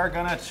Berserkers are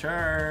gonna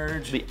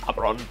charge The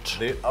aberrant.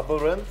 the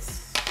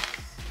aberrants.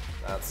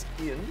 That's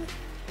in.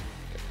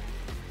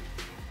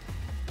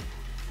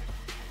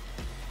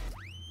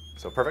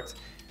 So perfect.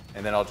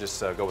 And then I'll just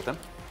go with them.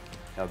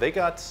 Now they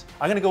got,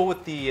 I'm gonna go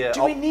with the...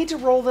 Do we need to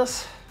roll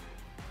this?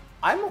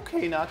 I'm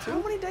okay not to.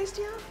 How many dice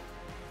do you have?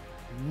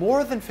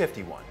 More than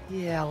 51.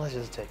 Yeah, let's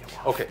just take it.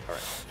 Okay, all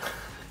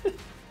right.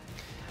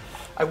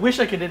 I wish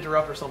I could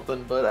interrupt or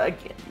something, but I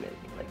can't do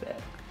anything like that.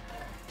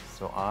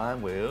 So I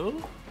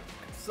will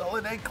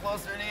consolidate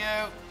closer to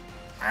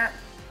you.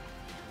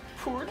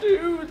 Poor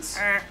dudes.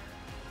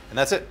 And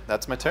that's it.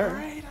 That's my turn. All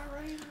right.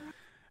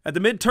 At the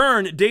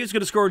mid-turn, Dave's going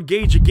to score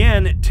engage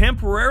again,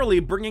 temporarily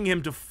bringing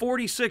him to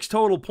 46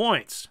 total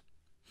points.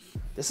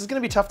 This is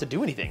going to be tough to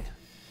do anything.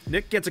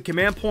 Nick gets a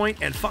command point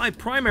and 5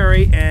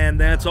 primary, and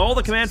that's all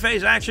the command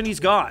phase action he's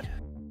got.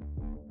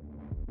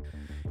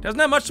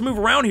 Doesn't have much to move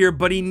around here,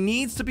 but he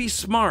needs to be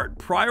smart,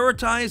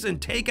 prioritize, and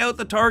take out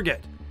the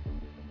target.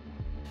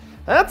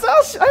 That's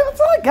all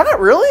I got,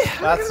 really.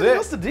 That's What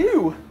else to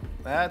do?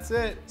 That's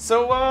it.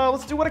 So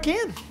let's do what I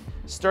can.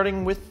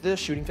 Starting with the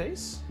shooting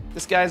phase.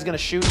 This guy's going to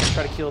shoot and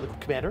try to kill the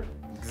commander.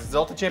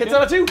 Zelda champion. Hits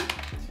on a 2.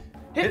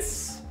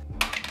 Hits.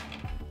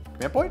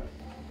 Command point?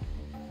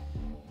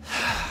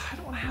 I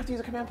don't want to have to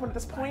use a command point at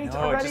this point No,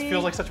 already. it just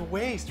feels like such a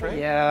waste, right?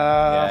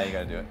 Yeah. Yeah, you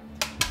gotta do it.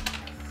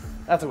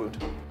 That's a wound.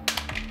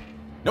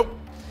 Nope.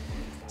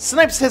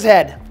 Snipes his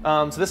head.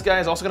 So this guy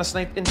is also going to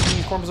snipe into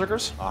the Corn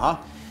Berserkers.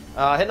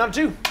 Uh-huh. Hitting on a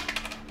 2.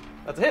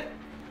 That's a hit.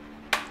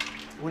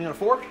 Wounding on a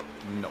 4.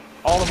 No.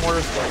 All the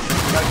mortars go.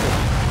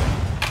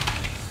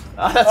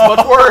 That's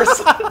much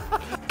worse.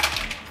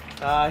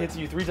 Hits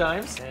you 3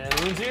 times, and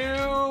wounds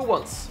you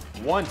once.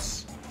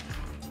 Once.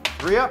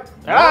 3 up.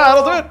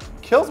 That'll do it.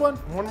 Kills one.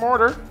 1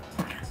 mortar.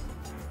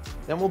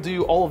 Then we'll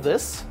do all of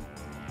this.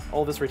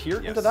 All of this right here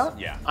into that.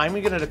 Yeah. I'm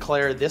going to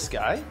declare this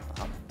guy.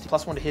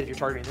 +1 to hit if you're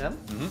targeting them.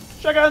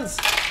 Shotguns.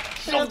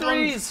 And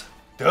 3s.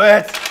 Do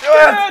it. Do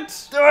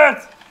it. Do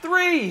it.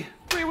 3.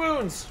 3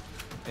 wounds.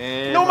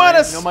 And No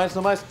minus. No minus.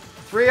 No minus.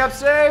 3 up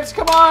saves.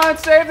 Come on,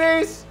 save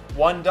these.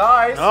 1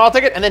 dies. Oh, I'll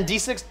take it. And then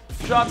D6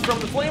 shots from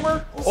the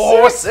flamer.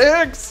 Oh,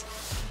 6.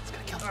 It's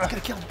gonna kill him. It's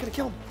gonna kill him. It's gonna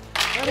kill him.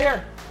 Right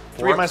here.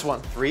 3 minus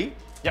 1. 3.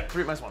 Yep.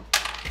 3 minus 1.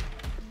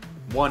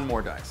 1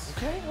 more dice.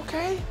 Okay.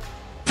 Okay.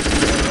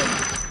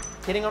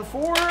 Hitting on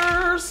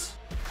 4s.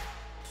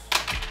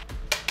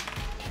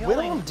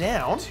 Whittle him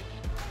down.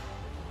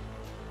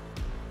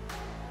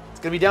 It's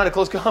gonna be down to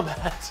close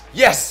combat.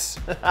 Yes.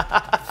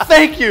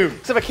 Thank you.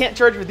 Except I can't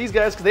charge you with these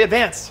guys because they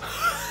advanced.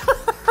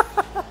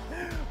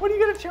 What are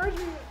you gonna charge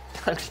me with?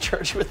 I'm gonna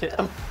charge you with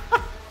him.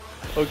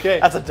 Okay.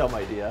 That's a dumb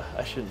idea.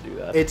 I shouldn't do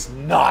that. It's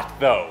not,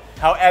 though.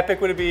 How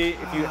epic would it be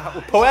if you...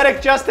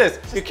 Poetic justice.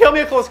 You kill me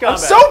at close combat.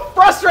 I'm so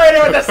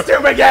frustrated with this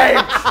stupid game!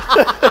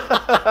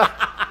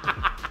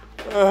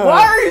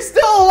 Why are you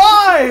still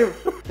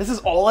alive? This is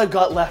all I've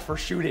got left for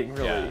shooting,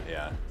 really. Yeah,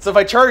 yeah. So if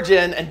I charge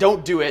in and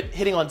don't do it,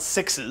 hitting on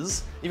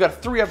 6s, you've got a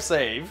 3-up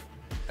save.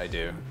 I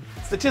do.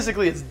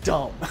 Statistically, it's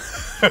dumb.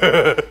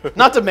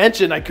 Not to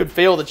mention, I could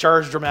fail the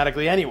charge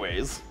dramatically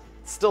anyways.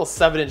 It's still a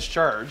 7-inch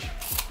charge.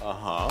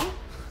 Uh-huh.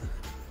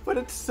 But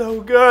it's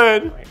so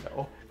good. I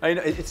know. I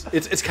know.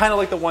 It's kind of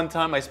like the one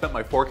time I spent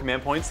my 4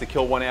 command points to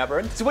kill 1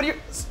 aberrant. So what do you...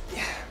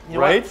 You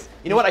know Right? What?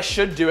 You know what? I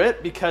should do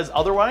it because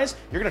otherwise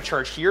you're going to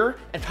charge here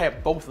and tie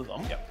up both of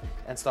them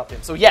and stop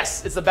him. So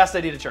yes, it's the best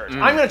idea to charge.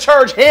 I'm going to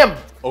charge him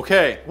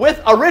Okay.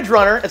 with a Ridge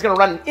Runner. It's going to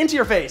run into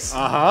your face.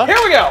 Uh-huh. Here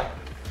we go.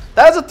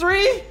 That's a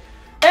 3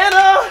 and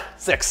a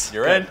 6.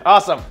 You're in.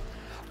 Awesome.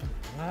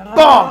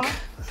 Bonk.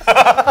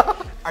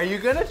 Are you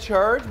gonna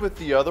charge with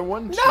the other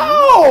one too?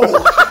 No!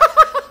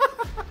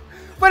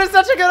 But it's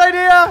such a good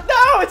idea.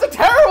 No, it's a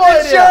terrible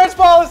idea. Insurance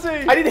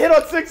policy. I need to hit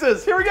on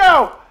 6s. Here we go.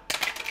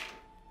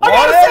 I What?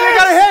 got a 6. You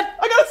got a hit.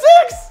 I got a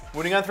 6.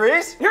 Wounding on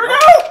 3s. Here we go.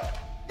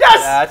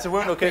 Yes. That's a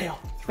wound. Okay. Fail.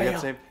 3 up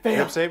Fail. save. Fail.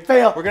 3 up save.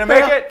 Fail. We're gonna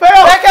Fail. make it.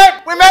 Fail. Make it.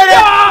 We made it.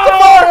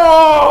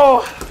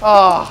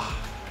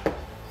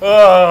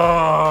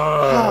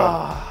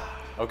 No!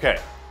 Okay.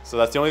 So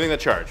that's the only thing that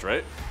charged,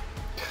 right?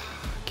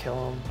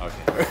 Kill him.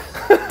 Okay.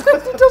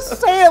 Just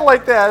say it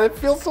like that. It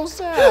feels so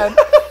sad.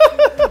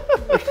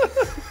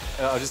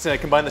 I'm just gonna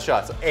combine the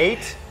shots.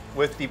 8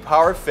 with the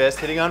power fist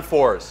hitting on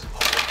 4s.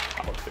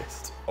 Power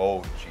fist. Oh,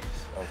 jeez.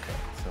 Okay.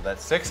 So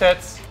that's 6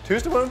 hits.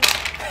 2s to wound.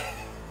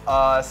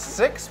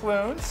 6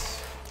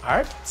 wounds. All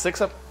right.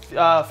 6 up.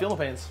 Feel no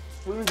pains.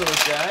 Wounds on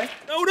this guy.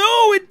 Oh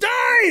no, it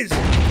dies!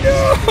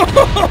 No!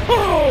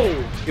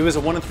 It was a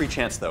 1 in 3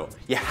 chance, though.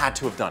 You had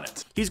to have done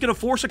it. He's going to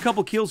force a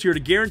couple kills here to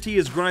guarantee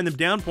his grind them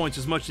down points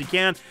as much as he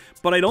can,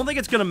 but I don't think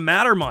it's going to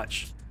matter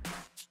much.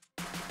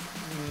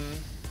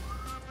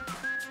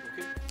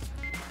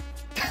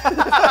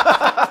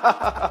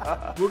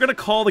 We're going to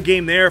call the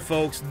game there,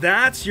 folks.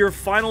 That's your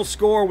final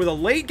score with a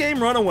late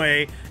game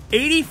runaway,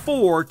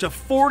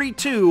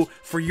 84-42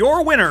 for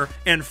your winner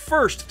and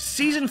first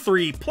Season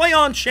 3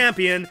 Playon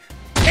champion,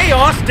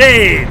 Chaos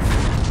Dave.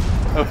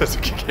 Oh, that's a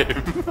good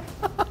game.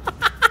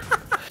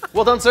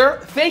 Well done, sir.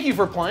 Thank you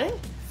for playing.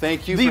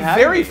 Thank you The for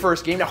having very me.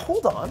 first game. Now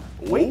hold on.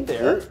 Wait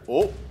there.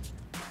 Oh.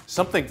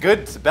 Something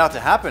good's about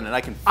to happen, and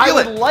I can feel I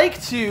would it. like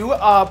to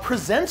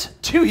present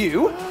to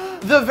you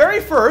the very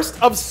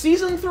first of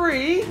Season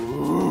 3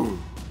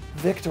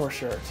 Victor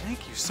shirt.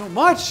 Thank you so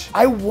much.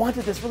 I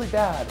wanted this really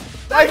bad.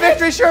 My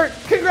victory shirt.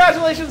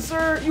 Congratulations,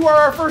 sir. You are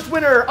our first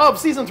winner of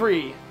Season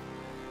 3.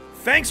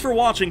 Thanks for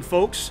watching,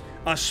 folks.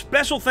 A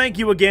special thank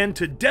you again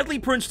to Deadly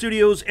Print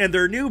Studios and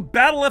their new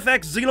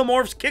BattleFX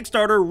Xenomorphs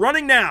Kickstarter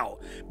running now.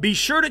 Be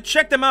sure to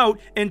check them out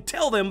and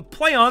tell them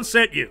Playon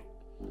sent you.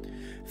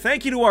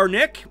 Thank you to our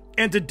Nick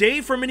and to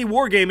Dave from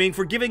Miniwargaming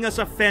for giving us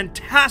a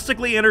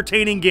fantastically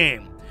entertaining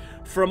game.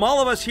 From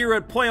all of us here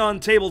at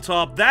Playon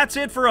Tabletop, that's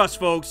it for us,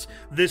 folks.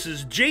 This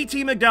is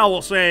JT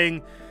McDowell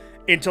saying,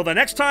 until the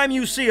next time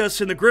you see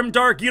us in the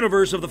grimdark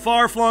universe of the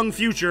far-flung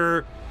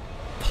future,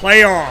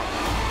 play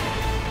on!